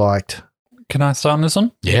moments that you liked? Can I start on this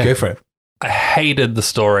one? Yeah. Go for it. I hated the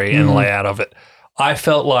story and layout of it. I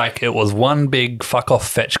felt like it was one big fuck off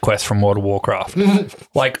fetch quest from World of Warcraft.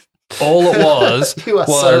 Like, all it was You are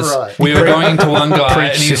was so right. we were going to one guy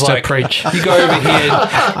and he's sister, like, preach. you go over here,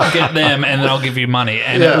 get them, and then I'll give you money.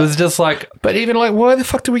 And it was just like, But even like, why the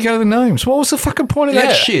fuck do we go to the gnomes? What was the fucking point of Yeah.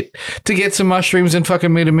 that shit? To get some mushrooms and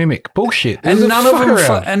fucking meet a mimic? Bullshit. and none of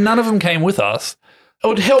them them came with us.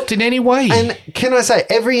 it helped in any way. And can I say,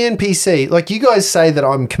 every NPC, like you guys say that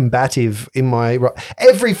I'm combative in my,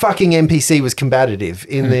 every fucking NPC was combative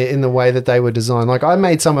in the way that they were designed. Like I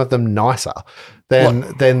made some of them nicer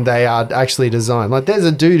than they are actually designed. Like there's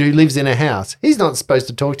a dude who lives in a house. He's not supposed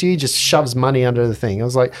to talk to you. He just shoves money under the thing. I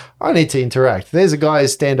was like, I need to interact. There's a guy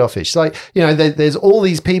who's standoffish. Like, there's all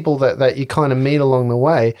these people that you kind of meet along the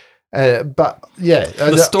way. But yeah.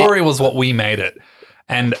 The story was what we made it.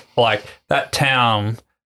 And like that town,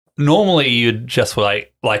 normally you'd just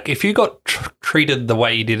like if you got treated the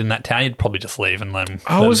way you did in that town, you'd probably just leave and let them.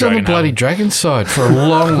 I was on the bloody dragon side for a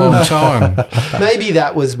long, long time. Maybe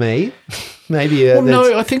that was me. Maybe. Well,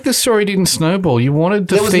 no, I think the story didn't snowball. You wanted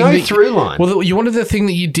the There was thing no that through line. Well, you wanted the thing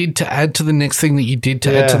that you did to add to the next thing that you did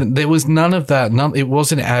to add to there was none of that. It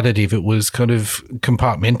wasn't additive. It was kind of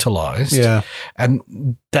compartmentalized. Yeah.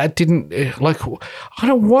 And that didn't why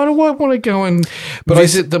do I want to go and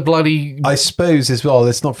visit the bloody... I suppose as well,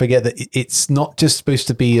 let's not forget that it's not just supposed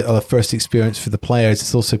to be a first experience for the players.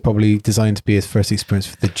 It's also probably designed to be a first experience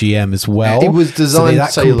for the GM as well. It was designed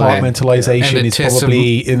so that compartmentalization And is it tests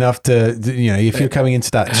probably enough to, if you're coming into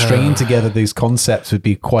that, stringing together these concepts would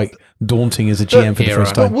be quite daunting as a GM for the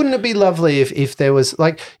first But time. wouldn't it be lovely if there was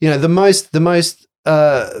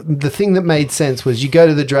the thing that made sense was you go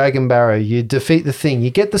to the Dragon Barrow, you defeat the thing,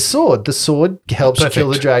 you get the sword. The sword helps you kill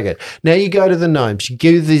the dragon. Now you go to the gnomes,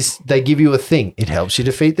 they give you a thing. It helps you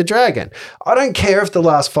defeat the dragon. I don't care if the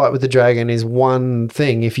last fight with the dragon is one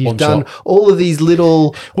thing. If you've done all of these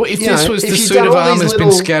little... Well, if this was the suit of armor has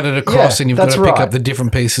been scattered across and you've got to pick up the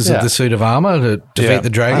different pieces of the suit of armor to defeat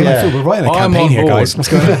the dragon. I feel we're right in the I'm campaign on here, board. guys. What's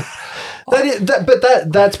going on?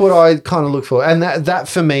 That's what I kind of look for, and that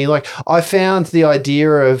for me, like I found the idea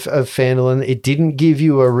of Phandalin, it didn't give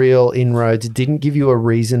you a real inroads, it didn't give you a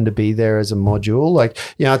reason to be there as a module. Like,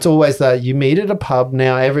 you know, it's always that you meet at a pub.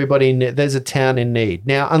 Now there's a town in need.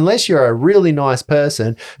 Now, unless you're a really nice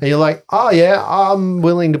person and you're like, oh yeah, I'm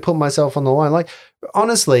willing to put myself on the line. Like,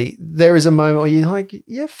 honestly, there is a moment where you're like,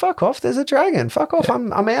 yeah, fuck off. There's a dragon. Fuck off.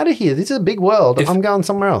 I'm out of here. This is a big world. I'm going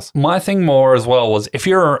somewhere else. My thing more as well was if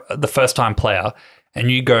you're the first time player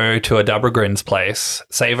and you go to a Dubragrin's place,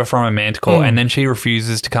 save her from a manticore, and then she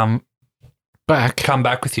refuses to come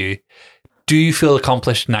back with you, do you feel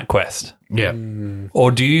accomplished in that quest? Yeah. Or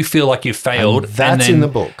do you feel like you failed? That's in the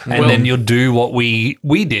book. And then you'll do what we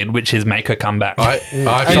did, which is make her come back. I And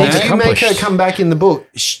felt if you make accomplished. her come back in the book,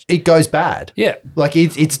 it goes bad. Yeah. Like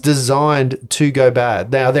it's designed to go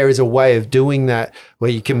bad. Now there is a way of doing that where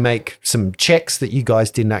you can make some checks that you guys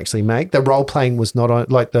didn't actually make. The role playing was not on,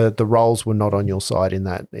 like the roles were not on your side in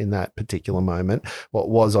that particular moment. What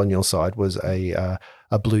was on your side was a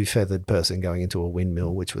blue feathered person going into a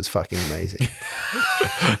windmill, which was fucking amazing.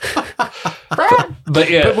 But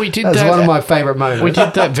yeah, But we did That's that. one of my favorite moments. We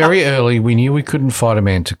did that very early. We knew we couldn't fight a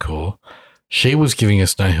manticore. She was giving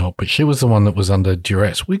us no help, but she was the one that was under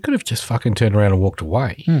duress. We could have just fucking turned around and walked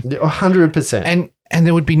away. 100%. And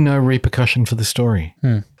there would be no repercussion for the story.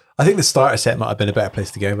 I think the starter set might have been a better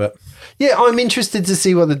place to go, but Yeah, I'm interested to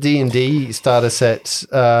see what the D&D starter set.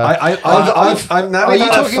 I'm now Are you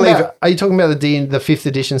about talking flavor. about? Are you talking about the 5th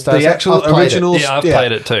edition starter The set? actual I've played it. original. Yeah, I've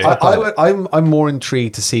played it too. I'm more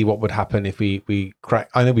intrigued to see what would happen if we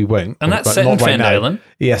crack. I know we won't. And that's but set in not right now. Phandalin.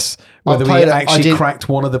 Yes, I've whether we played it. I actually did- cracked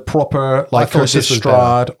one of the proper like thought Curse of this was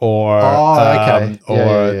Strahd or okay.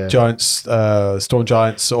 or Yeah. Giants, Storm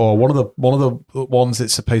Giants, or one of the ones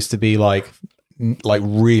that's supposed to be like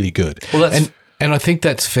really good. Well, that's And I think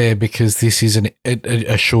that's fair because this is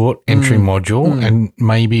a short entry module, and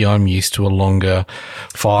maybe I'm used to a longer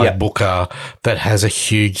five-booker that has a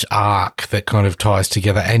huge arc that kind of ties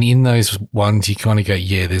together. And in those ones, you kind of go,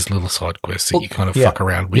 yeah, there's little side quests that you kind of fuck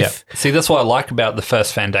around with. See, that's what I like about the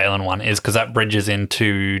first Phandalin one is because that bridges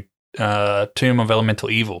into Tomb of Elemental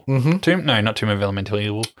Evil. Mm-hmm. Not Tomb of Elemental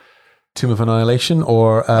Evil. Tomb of Annihilation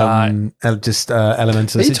or just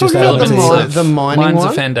Elemental. Are Is you it just talking about Elemental? the mining Mines one?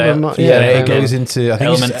 of Phandalin. Yeah, It goes into I think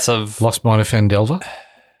it's- Elements of Lost Mine of Phandelver.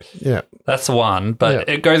 Yeah. that's the one, but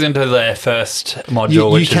Yeah. it goes into their first module, You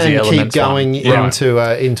which is the can keep Elements going one. into So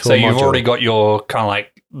a you've module. already got your kind of like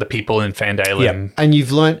the people in Phandalin. Yeah. And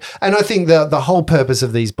you've learned, and I think the whole purpose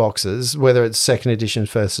of these boxes, whether it's second edition,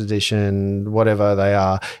 first edition, whatever they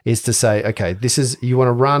are, is to say, okay, this is, you want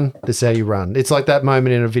to run, this is how you run. It's like that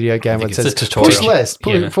moment in a video game where it it's says, a tutorial. push left,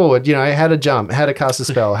 push Yeah. forward, you know, how to jump, how to cast a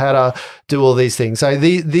spell, how to do all these things. So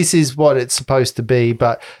this is what it's supposed to be,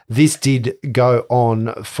 but this did go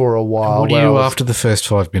on for a while. What do you where do I was- after the first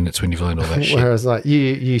 5 minutes when you've learned all that shit? Whereas like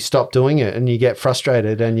you stop doing it and you get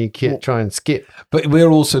frustrated and you try and skip. But we're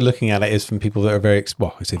also looking at it as from people that are very,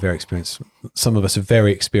 I say very experienced. Some of us are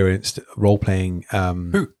very experienced role playing.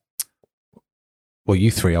 Who? Well,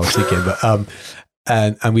 you three, I was thinking, but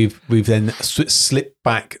and we've then slipped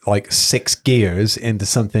back like 6 gears into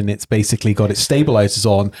something that's basically got its stabilizers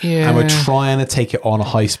on, and we're Yeah. trying to take it on a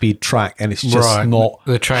high speed track, and it's just not.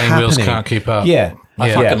 The training wheels happening. can't keep up. Yeah, I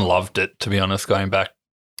yeah. fucking loved it, to be honest, going back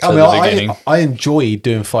to I the mean, beginning. I enjoyed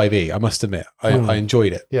doing 5e. I must admit, I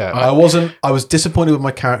enjoyed it. Yeah. I was disappointed with my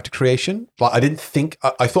character creation. Like I didn't think,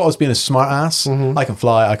 I thought I was being a smart ass. I can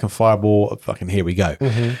fly, I can fireball, fucking here we go.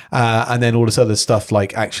 And then all this other stuff,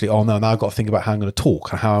 like actually, oh no, now I've got to think about how I'm going to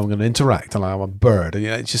talk and how I'm going to interact and how I'm a bird. And, you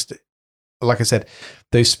know, it's just, like I said,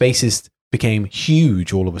 those spaces became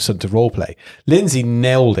huge all of a sudden to roleplay. Lindsay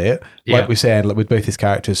nailed it, like we're saying, like with both his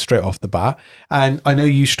characters straight off the bat. And I know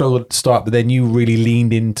you struggled at the start, but then you really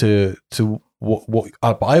leaned into what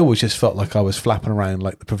I always just felt like I was flapping around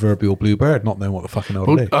like the proverbial blue bird, not knowing what the fucking hell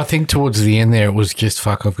to Well, do. I think towards the end there, it was just,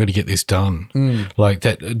 fuck, I've got to get this done. Like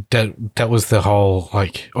that was the whole,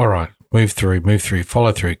 like, all right, move through,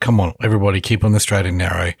 follow through. Come on, everybody, keep on the straight and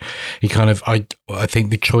narrow. You kind of, I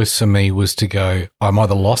think the choice for me was to go, I'm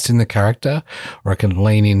either lost in the character or I can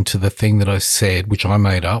lean into the thing that I said, which I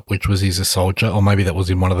made up, which was he's a soldier, or maybe that was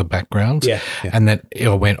in one of the backgrounds. Yeah. And that I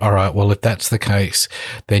went, all right, well, if that's the case,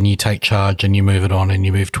 then you take charge and you move it on and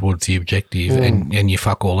you move towards the objective and you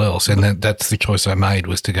fuck all else. And that's the choice I made,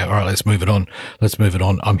 was to go, all right, let's move it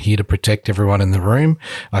on. I'm here to protect everyone in the room.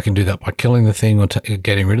 I can do that by killing the thing or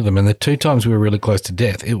getting rid of them. And the 2 times we were really close to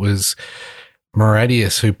death, it was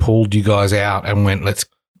Moradius who pulled you guys out and went, let's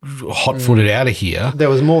hot-footed out of here. There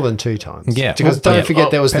was more than 2 times. Yeah. Because Well, don't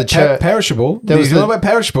forget there was the church. Perishable. There was you know about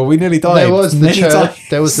perishable. We nearly died. There was the many church. times.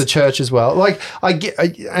 There was the church as well. Like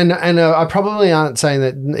I probably aren't saying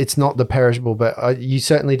that it's not the perishable, but you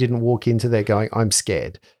certainly didn't walk into there going, "I'm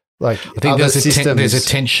scared." Like I think there's a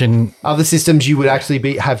tension. Other systems, you would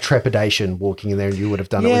actually have trepidation walking in there, and you would have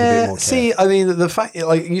done it with a bit more care. See, I mean, the fact,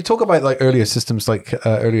 like you talk about like earlier systems, like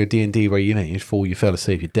earlier D&D, where you fall, you fell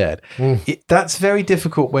asleep, you're dead. That's very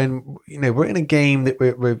difficult when we're in a game that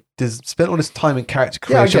we're spent all this time in character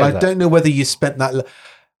creation. I don't know whether you spent that.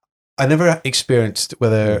 I never experienced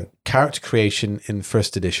whether character creation in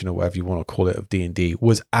first edition or whatever you want to call it of D&D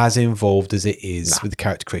was as involved as it is with the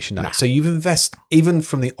character creation now. So you've invested, even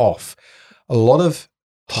from the off, a lot of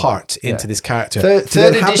heart into this character.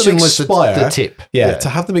 Third edition was the tip. Yeah, to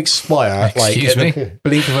have them expire Excuse like me? in the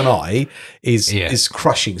blink of an eye is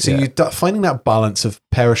crushing. So you're finding that balance of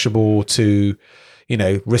perishable to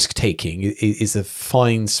risk taking is a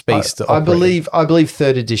fine space to operate. I believe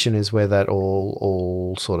third edition is where that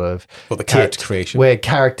all sort of the character creation, where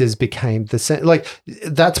characters became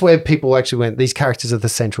that's where people actually went, these characters are the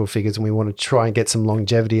central figures and we want to try and get some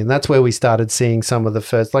longevity, and that's where we started seeing some of the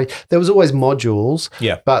first, there was always modules,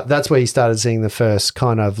 but that's where you started seeing the first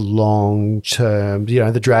kind of long term,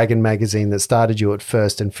 the Dragon magazine that started you at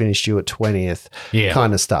first and finished you at 20th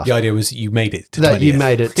kind of stuff. The idea was you made it to 20th. That you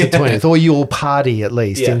made it to 20th, or your party at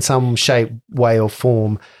least in some shape, way or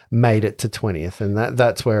form made it to 20th, and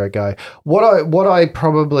that's where I go. What I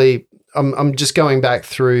probably I'm just going back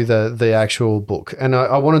through the actual book, and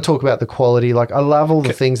I want to talk about the quality. Like, I love all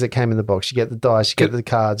the things that came in the box. You get the dice, you get the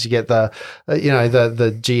cards, you get the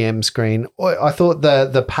the GM screen. I thought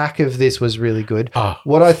the pack of this was really good. A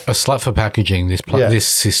slut for packaging. This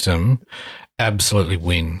system absolutely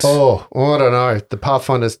wins. I don't know. The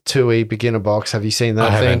Pathfinder's 2E beginner box. Have you seen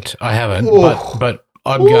that thing? I haven't. But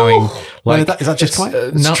I'm going like, is that just quite?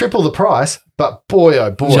 It's triple the price, but boy, oh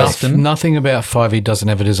boy. Justin? Nothing about 5e doesn't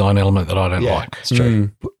have a design element that I don't like. It's true.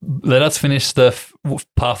 Let us finish the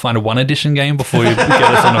Pathfinder 1 edition game before you get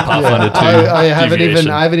us on a Pathfinder 2. I haven't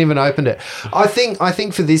deviation. even opened it. I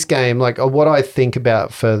think for this game, like what I think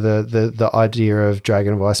about for the idea of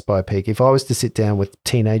Dragon of Ice Spy Peak, if I was to sit down with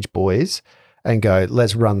teenage boys and go,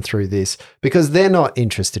 let's run through this, because they're not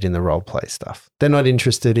interested in the role play stuff. They're not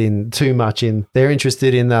interested in too much they're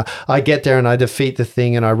interested in I get there and I defeat the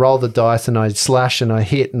thing and I roll the dice and I slash and I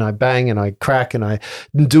hit and I bang and I crack and I'm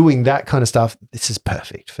doing that kind of stuff. This is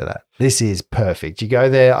perfect for that. This is perfect. You go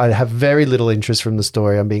there, I have very little interest from the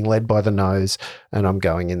story. I'm being led by the nose and I'm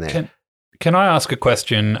going in there. Can I ask a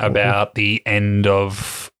question about the end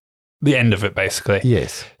of it, basically?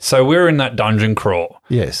 Yes. So we're in that dungeon crawl.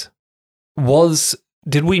 Yes.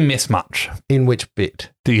 Did we miss much? In which bit?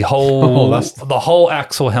 The whole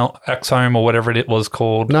Axome or whatever it was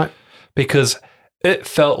called? No. Because it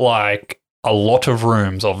felt like a lot of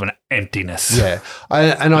rooms of an emptiness. Yeah.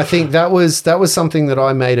 And I think that was something that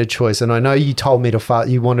I made a choice. And I know you told me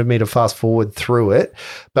you wanted me to fast forward through it,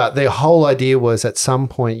 but the whole idea was at some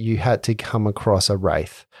point you had to come across a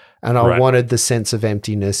wraith. And I wanted the sense of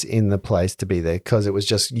emptiness in the place to be there, because it was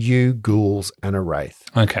just you, ghouls, and a wraith.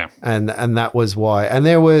 Okay. And that was why. And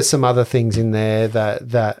there were some other things in there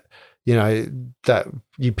that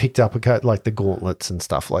you picked up, like the gauntlets and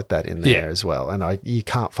stuff like that in there as well. And you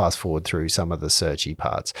can't fast forward through some of the searchy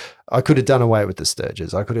parts. I could have done away with the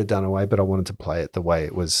Sturges. I could have done away, but I wanted to play it the way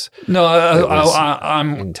it was. No, I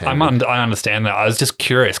intended. I understand that. I was just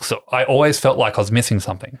curious because I always felt like I was missing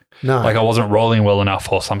something. No. Like I wasn't rolling well enough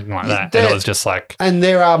or something like that. And it was just like... And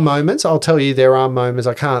there are moments, I'll tell you, there are moments,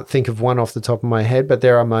 I can't think of one off the top of my head, but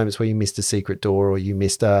there are moments where you missed a secret door, or you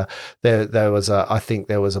missed I think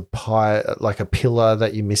there was a pie, like a pillar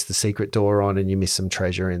that you missed the secret door on, and you missed some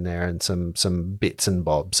treasure in there and some bits and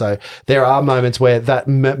bobs. So there are moments where that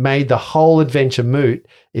made the whole adventure moot.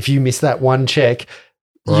 If you miss that one check,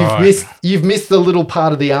 you've missed the little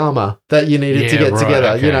part of the armor that you needed to get together,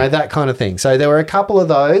 okay. That kind of thing. So there were a couple of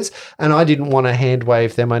those, and I didn't want to hand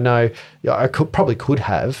wave them. I know I probably could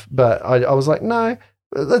have, but I was like, no,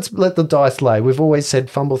 let's let the dice lay. We've always said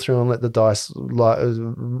fumble through and let the dice,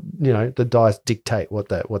 the dice dictate what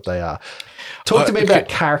they are. Talk to me about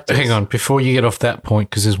characters. Hang on, before you get off that point,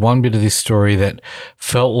 because there's one bit of this story that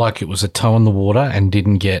felt like it was a toe in the water and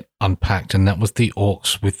didn't get unpacked, and that was the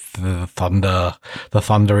orcs with the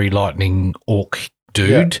thundery lightning orc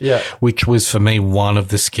dude, which was for me one of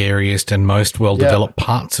the scariest and most well-developed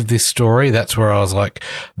parts of this story. That's where I was like,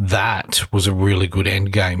 that was a really good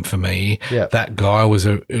end game for me. That guy was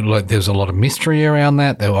there's a lot of mystery around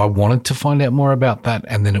that. I wanted to find out more about that,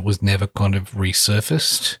 and then it was never kind of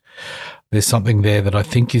resurfaced. There's something there that I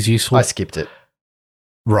think is useful. I skipped it.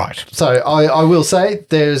 Right. So I will say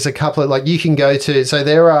there's a couple of, like, you can go to, so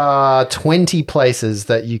there are 20 places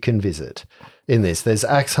that you can visit in this. There's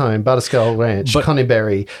Axe Home, Butterskull Ranch,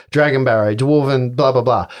 Connieberry, Dragon Barrow, Dwarven, blah, blah,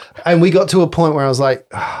 blah. And we got to a point where I was like,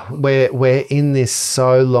 we're in this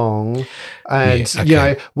so long. And, you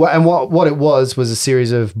know, and what it was a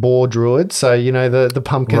series of boar druids. So, you know, the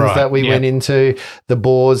pumpkins that we went into, the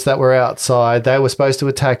boars that were outside, they were supposed to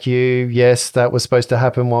attack you. Yes, that was supposed to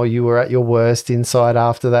happen while you were at your worst inside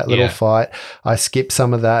after that little fight. I skipped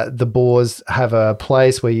some of that. The boars have a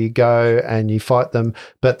place where you go and you fight them,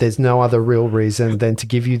 but there's no other real reason than to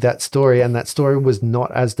give you that story. And that story was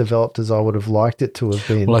not as developed as I would have liked it to have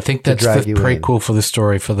been. Well, I think that's the prequel for the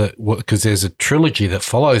story because there's a trilogy that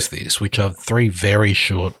follows this, which are 3 very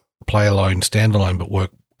short play alone, standalone, but work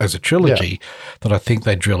as a trilogy that I think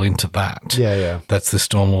they drill into that. Yeah. That's the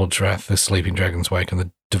Stormlord's Wrath, the Sleeping Dragon's Wake, and the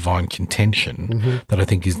Divine Contention that I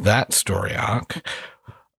think is that story arc.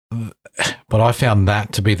 But I found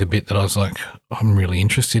that to be the bit that I was like, I'm really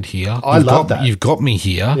interested here. I love that. You've got me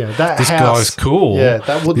here. Yeah, this guy's cool. Yeah,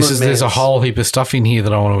 that woodland There's a whole heap of stuff in here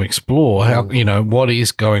that I want to explore. How, you know, what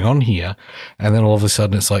is going on here? And then all of a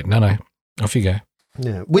sudden it's like, no, off you go.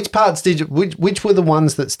 Yeah. Which parts which were the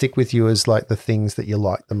ones that stick with you as like the things that you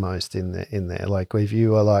like the most in there? Like if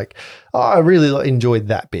you were like, oh, I really enjoyed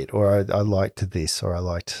that bit, or I liked this, or I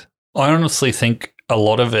liked. I honestly think a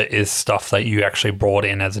lot of it is stuff that you actually brought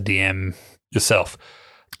in as a DM yourself.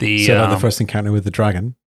 The first encounter with the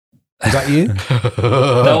dragon. Was that you?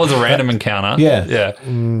 That was a random encounter. Yeah.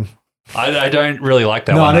 I don't really like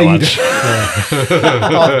that one that much.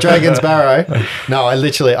 Oh, Dragon's Barrow. No,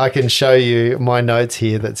 I can show you my notes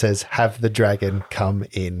here that says, have the dragon come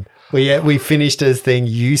in. We finished his thing.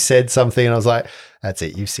 You said something and I was like, that's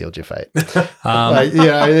it. You've sealed your fate. Like, you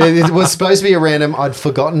know, it was supposed to be a random. I'd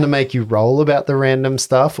forgotten to make you roll about the random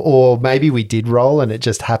stuff, or maybe we did roll and it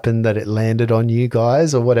just happened that it landed on you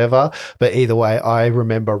guys or whatever. But either way, I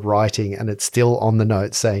remember writing and it's still on the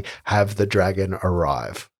notes saying, have the dragon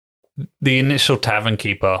arrive. The initial Tavern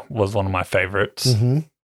Keeper was one of my favorites.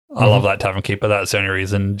 I love that Tavern Keeper. That's the only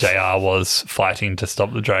reason JR was fighting to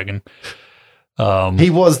stop the dragon. He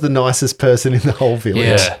was the nicest person in the whole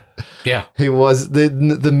village. Yeah. He was.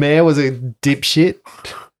 The mayor was a dipshit.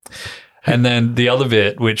 And then the other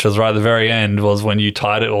bit, which was right at the very end, was when you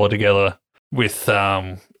tied it all together with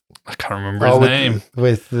I can't remember his name.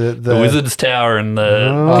 With the Wizard's Tower and the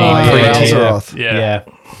Azeroth. Yeah.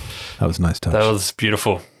 That was a nice touch. That was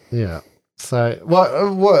beautiful. Yeah. So,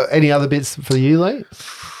 what? Any other bits for you, Lee?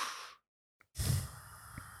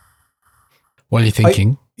 What are you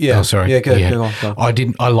thinking? Oh, sorry. Yeah, go on.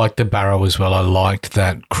 I liked the barrow as well. I liked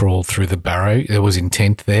that crawl through the barrow. There was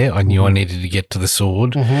intent there. I knew I needed to get to the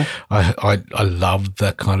sword. I loved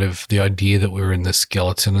that kind of the idea that we were in the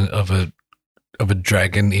skeleton of a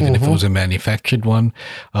dragon, even if it was a manufactured one.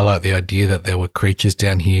 I like the idea that there were creatures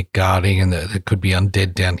down here guarding and that there could be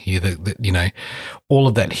undead down here. That you know, all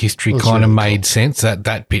of that history kind of made sense.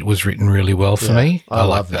 That bit was written really well for me. I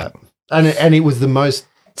like that. And it was the most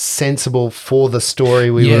sensible for the story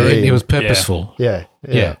we were in. It was purposeful. Yeah.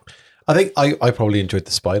 I think I probably enjoyed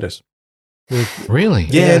the spiders. Really?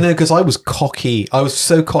 Yeah, no, because I was cocky. I was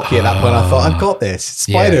so cocky at that point. I thought, I've got this.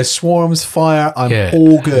 Spiders, swarms, fire. I'm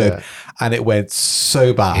all good. Yeah. And it went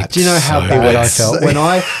so bad. Do you know how bad I felt when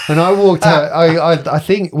I walked out? I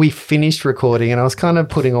think we finished recording and I was kind of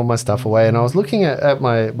putting all my stuff away and I was looking at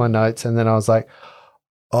my notes and then I was like,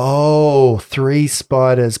 oh, 3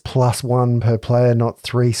 spiders plus 1 per player, not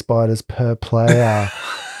 3 spiders per player.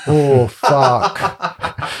 Oh, fuck.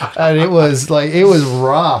 And it was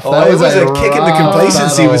rough. That was a kick in the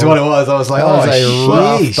complacency battle. Was what it was. I was like, that was a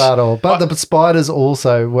rough battle. But the spiders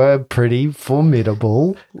also were pretty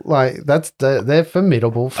formidable. Like, they're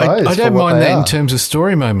formidable foes. I don't mind that in terms of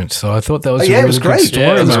story moments, though. I thought that was a really good story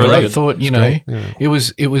moment. Really I thought,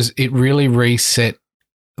 it really reset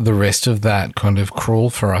the rest of that kind of crawl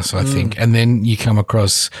for us, I think. And then you come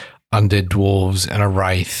across undead dwarves and a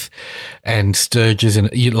wraith and sturges and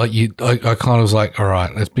I kind of was like, all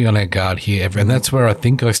right, let's be on our guard here. And that's where I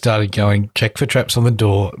think I started going, check for traps on the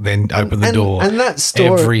door, then open the door. And that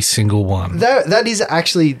story, every single one. That is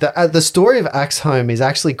actually the story of Axe Home is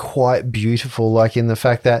actually quite beautiful. Like in the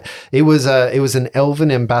fact that it was an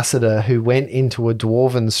elven ambassador who went into a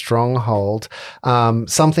dwarven stronghold.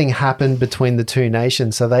 Something happened between the two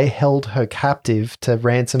nations, so they held her captive to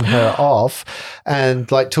ransom her off, and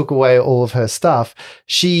like took away all of her stuff.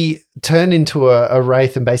 She turned into a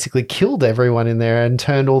wraith and basically killed everyone in there and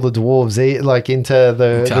turned all the dwarves into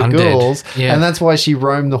the ghouls. Yeah. And that's why she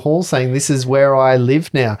roamed the hall saying, this is where I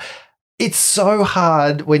live now. it's so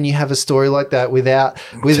hard when you have a story like that with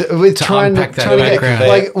trying to unpack that get background.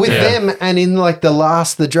 like with them, and in like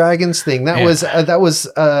the Dragons thing that was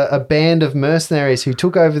a band of mercenaries who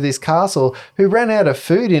took over this castle who ran out of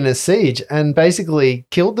food in a siege and basically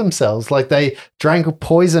killed themselves. Like they drank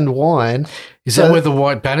poisoned wine. Is that where the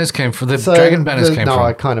white banners came from? The dragon banners came from? No,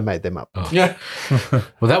 I kind of made them up. Yeah.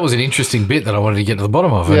 Well, that was an interesting bit that I wanted to get to the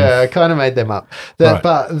bottom of. Yeah, I kind of made them up. Right.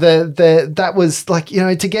 But that was like,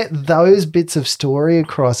 to get those bits of story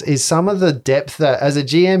across is some of the depth that as a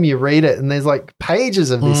GM you read it and there's like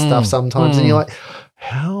pages of this stuff sometimes and you're like,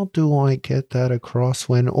 how do I get that across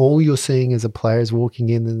when all you're seeing is a player's walking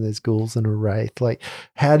in and there's ghouls and a wraith? Like,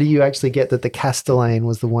 how do you actually get that the Castellane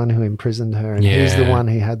was the one who imprisoned her and he's the one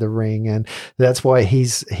who had the ring? And that's why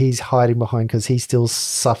he's hiding behind, because he still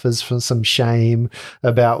suffers from some shame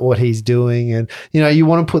about what he's doing. And, you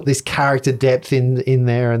want to put this character depth in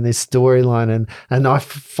there and this storyline. And I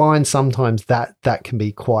find sometimes that can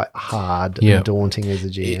be quite hard and daunting as a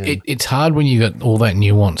GM. It's hard when you got all that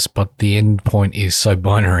nuance, but the end point is so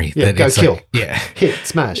binary that go it's kill. Hit,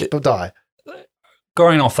 smash, die.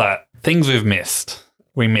 Going off that, things we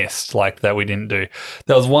missed, like that we didn't do.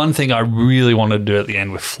 There was one thing I really wanted to do at the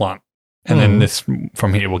end with Flunt. And then this,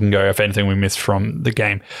 from here, we can go if anything we missed from the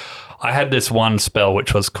game. I had this one spell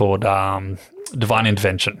which was called Divine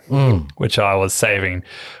Intervention, which I was saving,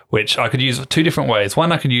 which I could use two different ways.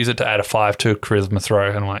 One, I could use it to add a 5 to a charisma throw,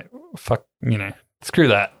 and I'm like, fuck, screw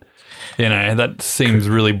that. That seems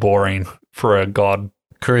really boring for a god.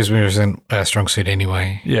 Charisma isn't a strong suit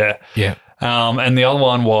anyway. Yeah. Yeah. And the other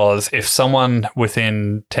one was if someone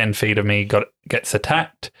within 10 feet of me gets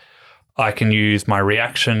attacked, I can use my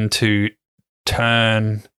reaction to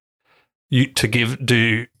turn they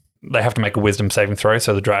have to make a wisdom saving throw.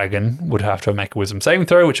 So the dragon would have to make a wisdom saving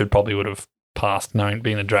throw, which would have passed knowing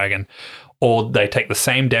being a dragon. Or they take the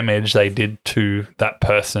same damage they did to that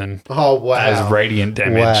person as radiant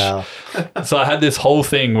damage. Wow. So I had this whole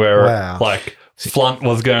thing where like Flunt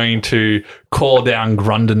was going to call down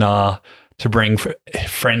Grundanar to bring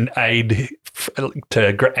aid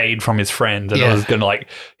from his friends. And it was going to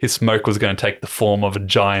his smoke was going to take the form of a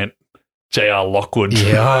giant J.R. Lockwood.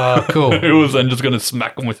 Yeah, cool. Who was then just going to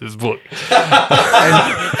smack him with his book.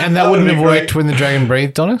 and that wouldn't have worked when the dragon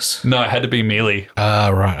breathed on us? No, it had to be melee.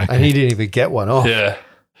 Right. Okay. And he didn't even get one off. Yeah.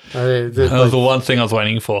 That was the one thing I was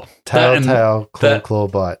waiting for. Tail, claw,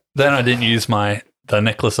 bite. Then I didn't use the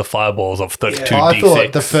necklace of fireballs of 32 I D6.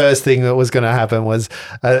 thought the first thing that was going to happen was,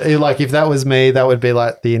 if that was me, that would be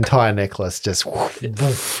like the entire necklace just end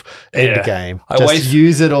the game.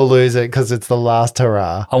 Use it or lose it because it's the last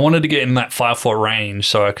hurrah. I wanted to get in that 5-foot range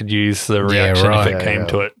so I could use the reaction if it came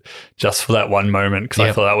to it just for that one moment, because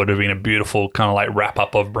I thought that would have been a beautiful kind of like wrap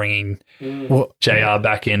up of bringing JR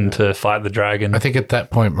back in to fight the dragon. I think at that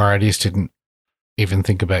point, Maradius didn't even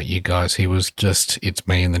think about you guys. He was just, it's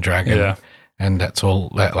me and the dragon. Yeah. And that's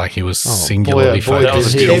all that, like he was singularly boy,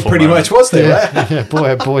 focused. It pretty much was there, right?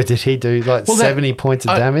 Yeah, boy, did he do 70 points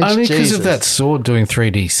of damage. Only because of that sword doing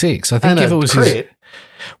 3d6. I think And if a it was crit.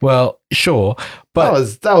 well, sure,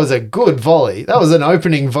 but that was a good volley. That was an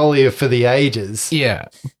opening volley for the ages. yeah,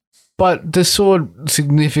 but the sword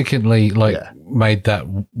significantly made that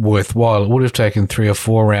worthwhile. It would have taken 3 or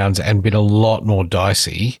 4 rounds and been a lot more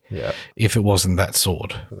dicey if it wasn't that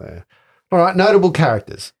sword. All right, notable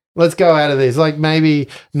characters. Let's go out of these. Like maybe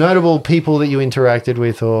notable people that you interacted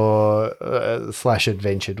with or /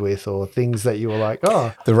 adventured with, or things that you were like,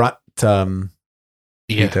 oh. The rat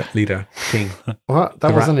leader, king. What?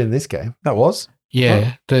 That wasn't in this game. That was?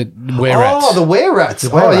 Yeah, the were-rats. Oh, the were-rats.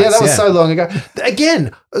 That was so long ago.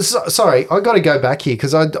 Again, sorry, I got to go back here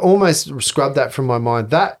because I almost scrubbed that from my mind.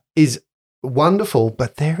 That is wonderful,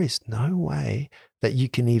 but there is no way that you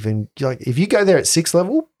can even, if you go there at 6th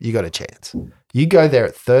level, you got a chance. You go there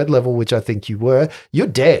at 3rd level, which I think you were, you're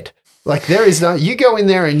dead. Like there is no, you go in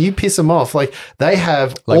there and you piss them off. Like they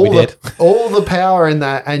have all the power in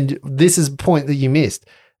that. And this is the point that you missed.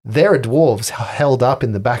 There are dwarves held up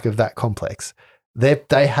in the back of that complex.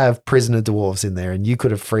 They have prisoner dwarves in there, and you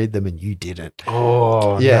could have freed them, and you didn't.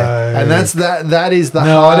 Oh, yeah, no. and that is the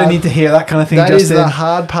no. I don't need to hear that kind of thing. That Justin. is the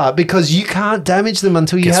hard part because you can't damage them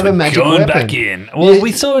until you have a magic weapon. Back in. Well,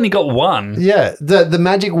 we still only got one. Yeah, the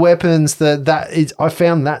magic weapons I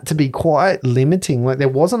found that to be quite limiting. Like there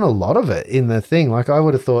wasn't a lot of it in the thing. Like I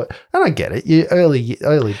would have thought, and I get it, you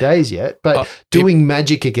early days yet, but doing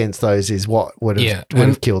magic against those is what would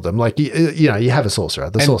have killed them. Like you have a sorcerer.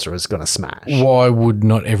 The sorcerer is going to smash. Why would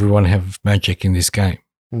not everyone have magic in this game?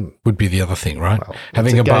 Would be the other thing, right? Well,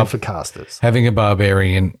 having it's a game for casters, having a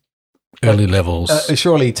barbarian early levels.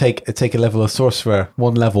 Surely take a level of sorcerer,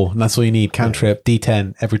 one level, and that's all you need. Cantrip,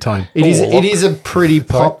 D10 every time. It is a pretty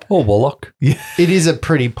Or Warlock. It is a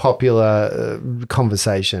pretty popular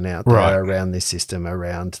conversation out there Right. around this system.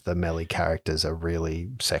 Around the melee characters are really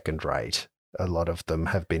second rate. A lot of them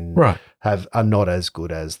have been Right. are not as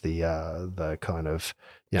good as the kind of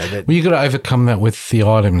that. Well, you got to overcome that with the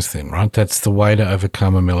items, then, right? That's the way to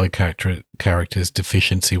overcome a melee character's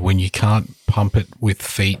deficiency when you can't pump it with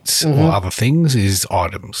feats or other things. Is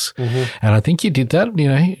items, and I think you did that. You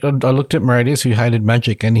know, I looked at Meridius, who hated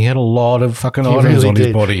magic, and he had a lot of fucking items on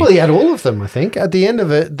his body. Well, he had all of them. I think at the end of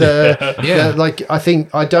it,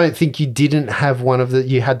 I don't think you didn't have one of the.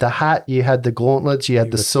 You had the hat, you had the gauntlets, you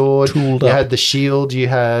had the sword, you had the shield, you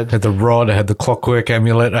I had the rod, I had the clockwork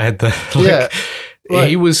amulet, I had the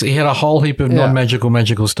He had a whole heap of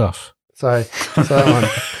non-magical stuff. So okay,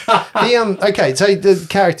 so the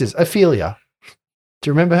characters, Ophelia. Do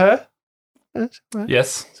you remember her?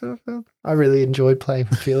 Yes. I really enjoyed playing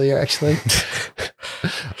Ophelia, actually.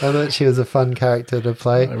 I thought she was a fun character to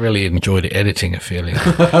play. I really enjoyed editing Ophelia.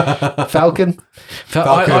 Falcon.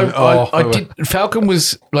 Falcon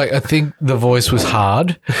was like, I think the voice was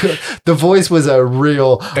hard. The voice was a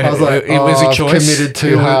real. I was like, it was a I've choice. committed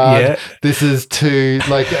too hard. Yeah. This is too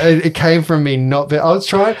like. It came from me not. I was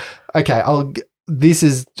trying. Okay, This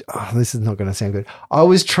is not going to sound good. I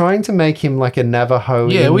was trying to make him like a Navajo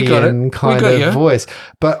Indian kind of voice,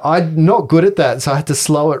 but I'm not good at that, so I had to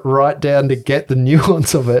slow it right down to get the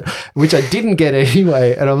nuance of it, which I didn't get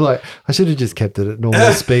anyway. And I'm like, I should have just kept it at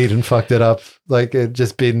normal speed and fucked it up. Like, it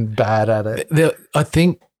just been bad at it. I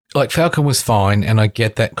think like Falcon was fine, and I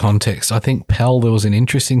get that context. I think Pell, there was an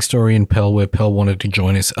interesting story in Pell where Pell wanted to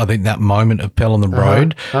join us. I think that moment of Pell on the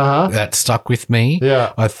road, that stuck with me.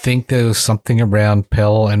 Yeah. I think there was something around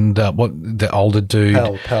Pell and what the older dude.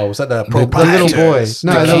 Pell. Was that the little boy.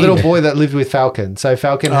 No, the kid. little boy that lived with Falcon. So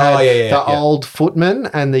Falcon had the old footman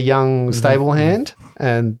and the young stable hand.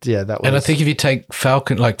 And that was. And I think if you take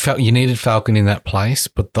Falcon, you needed Falcon in that place,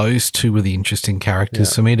 but those two were the interesting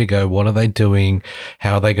characters for me to go, what are they doing?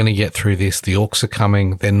 How are they going to get through this? The orcs are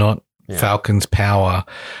coming. They're not Falcon's power.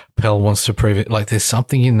 Pell wants to prove it. Like, there's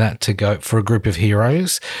something in that to go for a group of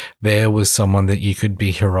heroes. There was someone that you could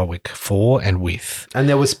be heroic for and with. And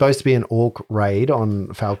there was supposed to be an orc raid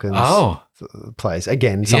on Falcon's place.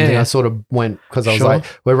 Again, something I sort of went because I was like,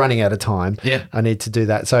 we're running out of time. Yeah. I need to do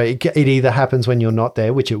that. So it either happens when you're not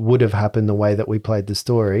there, which it would have happened the way that we played the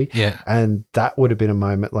story. Yeah. And that would have been a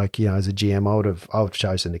moment like, as a GM, I would have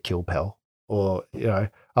chosen to kill Pell, or,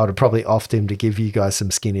 I would have probably offed him to give you guys some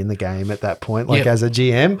skin in the game at that point. Like, as a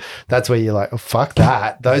GM, that's where you're like, oh, fuck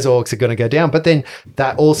that. Those orcs are going to go down. But then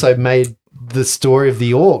that also made the story of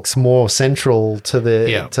the orcs more central to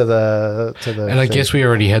the to the and I guess we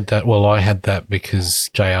already had that. Well, I had that because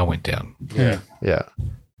JR went down. Yeah.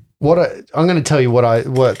 I'm going to tell you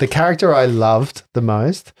what the character I loved the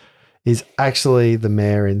most is actually the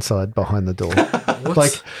mayor inside behind the door.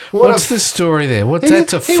 What's the story there?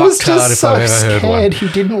 That's a fucktard if I've ever heard one. He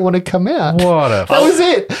didn't want to come out. That was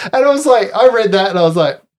it. And I was like, I read that and I was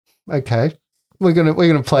like, okay, we're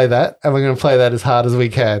gonna play that, and we're gonna play that as hard as we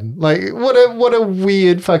can. Like, what a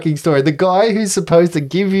weird fucking story. The guy who's supposed to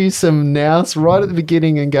give you some nous right at the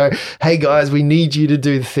beginning and go, hey guys, we need you to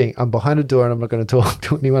do the thing. I'm behind a door and I'm not going to talk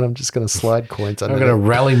to anyone. I'm just going to slide coins. I'm going to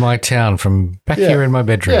rally my town from back here in my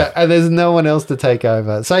bedroom. Yeah, and there's no one else to take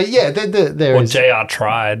over. So there is. JR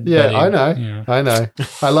tried. Yeah, I know. I know.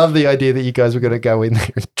 I love the idea that you guys were going to go in there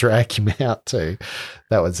and drag him out too.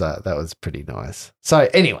 That was pretty nice. So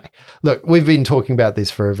anyway, look, we've been talking about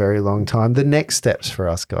this for a very long time. The next steps for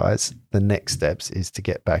us guys, is to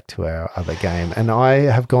get back to our other game. And I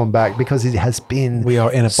have gone back because it has been we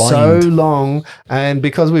are in a bind. So long. And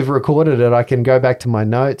because we've recorded it, I can go back to my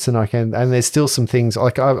notes and there's still some things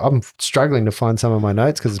like I'm struggling to find some of my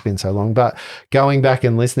notes because it's been so long, but going back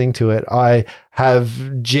and listening to it, I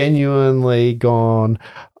have genuinely gone,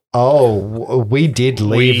 oh, we did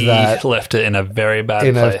leave that. Left it in a very bad place.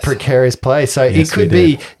 In a precarious place. So it could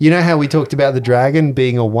be, how we talked about the dragon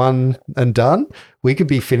being a one and done? We could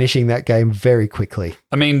be finishing that game very quickly.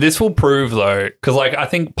 I mean, this will prove, though, because I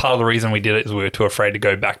think part of the reason we did it is we were too afraid to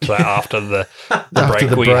go back to that after the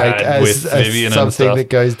break we had with Vivian and stuff. Something that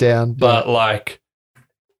goes down. But,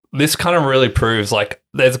 this kind of really proves,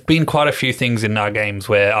 there's been quite a few things in our games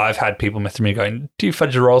where I've had people message me going, do you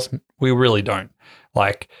fudge your rolls? We really don't.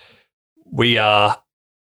 We are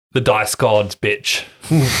the dice gods, bitch.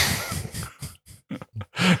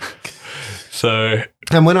 So,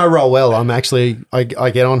 and when I roll well, I'm actually I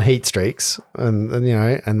get on heat streaks, and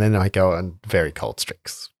then I go on very cold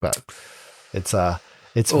streaks. But it's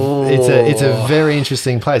It's a very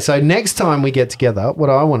interesting place. So next time we get together, what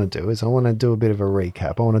I want to do is I want to do a bit of a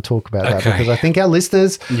recap. I want to talk about that Okay. because I think our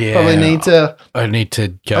listeners Yeah. probably need to. I need to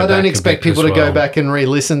go I back don't a expect bit people as to go well. back and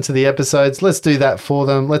re-listen to the episodes. Let's do that for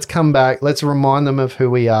them. Let's come back. Let's remind them of who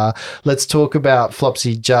we are. Let's talk about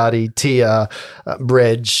Flopsy, Jardy, Tia,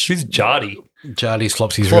 Reg, Who's Jardy? Jardy's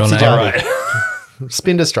Flopsy's Flopsy real name. Jardy. Right.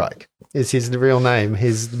 Spinderstrike is his real name.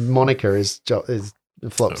 His moniker is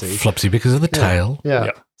Flopsy. Flopsy because of the tail. Yeah.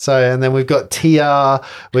 Yeah. So, and then we've got TR,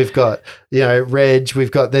 we've got, Reg,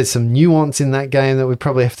 there's some nuance in that game that we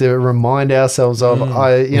probably have to remind ourselves of.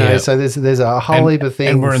 Yeah. So there's a whole heap of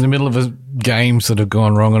things. And we're in the middle of games that have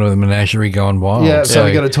gone wrong and a menagerie gone wild. Yeah, so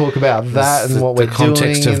we got to talk about that and what the we're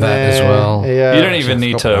context doing of in that as there. well. Yeah. You don't even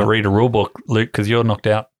need to that. read a rule book, Luke, because you're knocked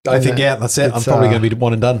out. I think, that's it. I'm It's, probably going to be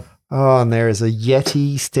one and done. Oh, and there is a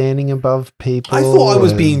Yeti standing above people. I thought I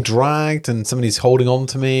was and- being dragged and somebody's holding on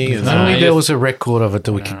to me. And If only No, there you- was a record of it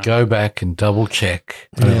that we could go back and double check.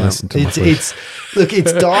 I don't Yeah. listen to my It's look,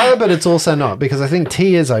 it's dire, but it's also not because I think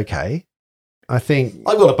T is okay. I think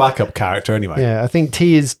I've got a backup character anyway. yeah, I think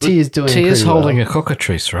T is doing. Tia's pretty holding well. a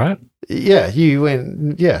cockatrice, right? Yeah, you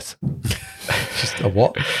went. Yes, Just a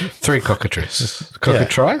what? 3 cockatrices.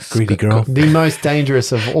 Cockatrice? Greedy girl. the most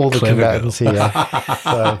dangerous of all the Clever combatants here.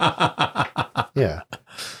 So, yeah,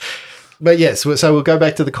 but yes, so we'll go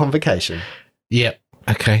back to the convocation. Yep.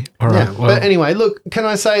 Okay. All right. Yeah, but anyway, look, can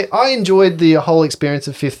I say I enjoyed the whole experience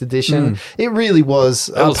of 5th edition. It really was,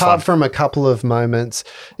 was apart fun. from a couple of moments,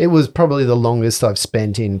 it was probably the longest I've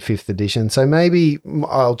spent in 5th edition. So maybe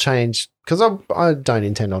I'll change because I don't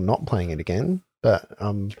intend on not playing it again. But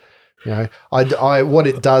I what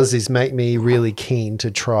it does is make me really keen to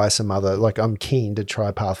try some other. Like I'm keen to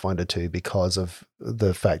try Pathfinder 2 because of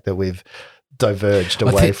the fact that we've diverged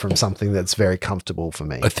away think- from something that's very comfortable for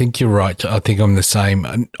me. I think you're right. I think I'm the same.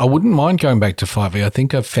 And I wouldn't mind going back to 5e. I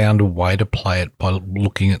think I've found a way to play it by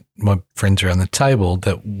looking at my friends around the table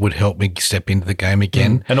that would help me step into the game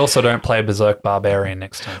again. And also don't play a Berserk Barbarian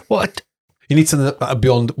next time. Well, You need something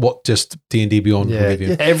beyond what just D&D Beyond Yeah, will give you.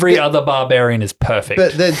 yeah. Every other Barbarian is perfect.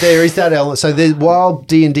 But there is that element. So while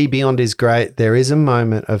D&D Beyond is great, there is a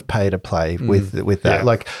moment of pay to play with that. Yeah.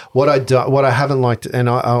 Like what I haven't liked, and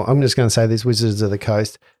I'm just going to say this: Wizards of the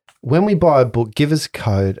Coast. When we buy a book, give us a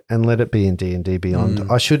code and let it be in D&D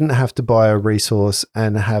Beyond. I shouldn't have to buy a resource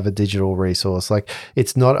and have a digital resource. Like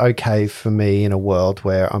it's not okay for me in a world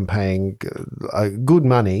where I'm paying good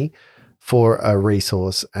money for a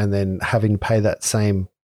resource and then having to pay that same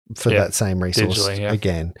resource digitally, yeah.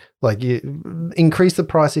 again. Like you increase the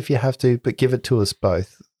price if you have to, but give it to us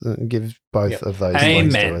both. Give both of those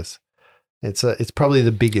things Amen. to us. It's probably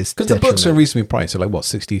the biggest Because the books are detriment. reasonably priced. They're like what,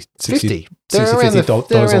 60 50. They're around the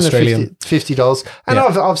 $50 Australian. $50. And Yeah.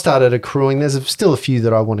 I've started accruing. There's still a few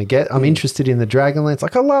that I want to get. I'm interested in the Dragonlance.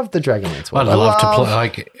 Like I love the Dragonlance one. I'd love to play,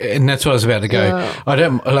 like, and that's what I was about to go. Yeah. I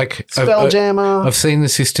don't, like, Spelljammer. I've seen the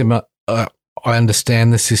system. I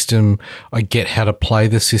understand the system. I get how to play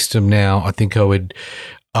the system now. I think I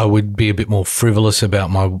would be a bit more frivolous about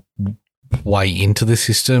my way into the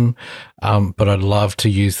system, but I'd love to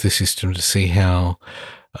use the system to see how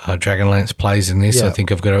Dragonlance plays in this. Yeah. I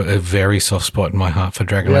think I've got a very soft spot in my heart for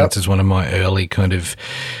Dragonlance. Yep. As one of my early kind of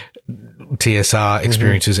TSR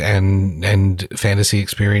experiences and fantasy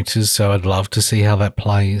experiences. So I'd love to see how that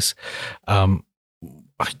plays.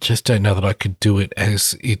 I just don't know that I could do it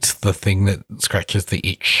as it's the thing that scratches the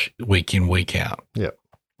itch week in, week out.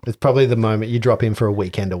 It's probably the moment you drop in for a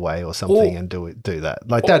weekend away or something and do that.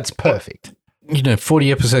 Like that's perfect.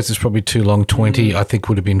 40 episodes is probably too long. 20, I think,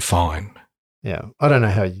 would have been fine. Yeah. I don't know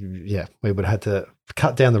how we would have had to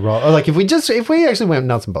cut down the roll. Like if we actually went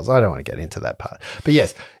nuts and bolts, I don't want to get into that part. But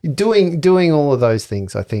yes, doing all of those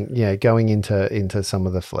things, I think, going into some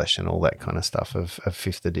of the flesh and all that kind of stuff of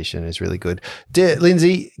 5th edition is really good.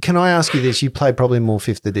 Lindsay, can I ask you this? You played probably more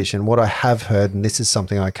 5th edition. What I have heard, and this is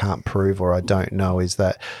something I can't prove or I don't know, is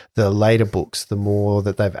that the later books, the more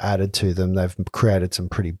that they've added to them, they've created some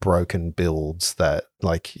pretty broken builds that,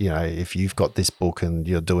 like, if you've got this book and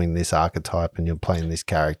you're doing this archetype and you're playing this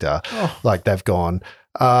character, like they've gone,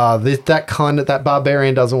 that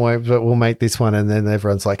barbarian doesn't work, but we'll make this one. And then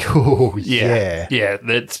everyone's like, oh, yeah. Yeah,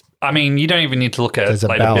 that's. I mean, you don't even need to look at There's a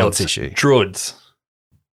later balance builds. issue. Druids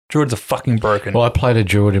are fucking broken. Well, I played a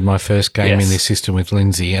druid in my first game Yes. in this system with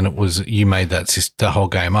Lindsay, and you made the whole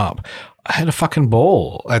game up. I had a fucking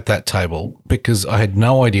ball at that table because I had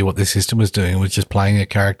no idea what the system was doing. I was just playing a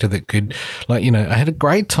character that could, I had a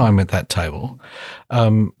great time at that table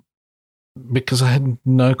because I had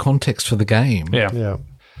no context for the game. yeah. Yeah.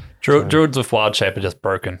 Druids with wild shape are just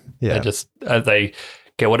broken. Yeah. They just they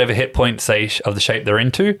get whatever hit points of the shape they're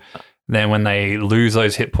into, Then when they lose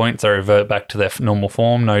those hit points, they revert back to their normal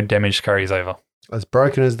form. No damage carries over. As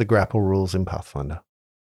broken as the grapple rules in Pathfinder.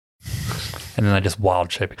 And then they just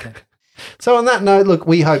wild shape again. So on that note, look,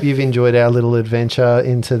 we hope you've enjoyed our little adventure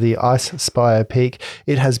into the Ice Spire Peak.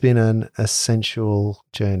 It has been an essential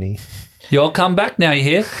journey. You all come back now, you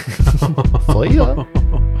hear? For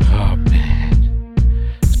you.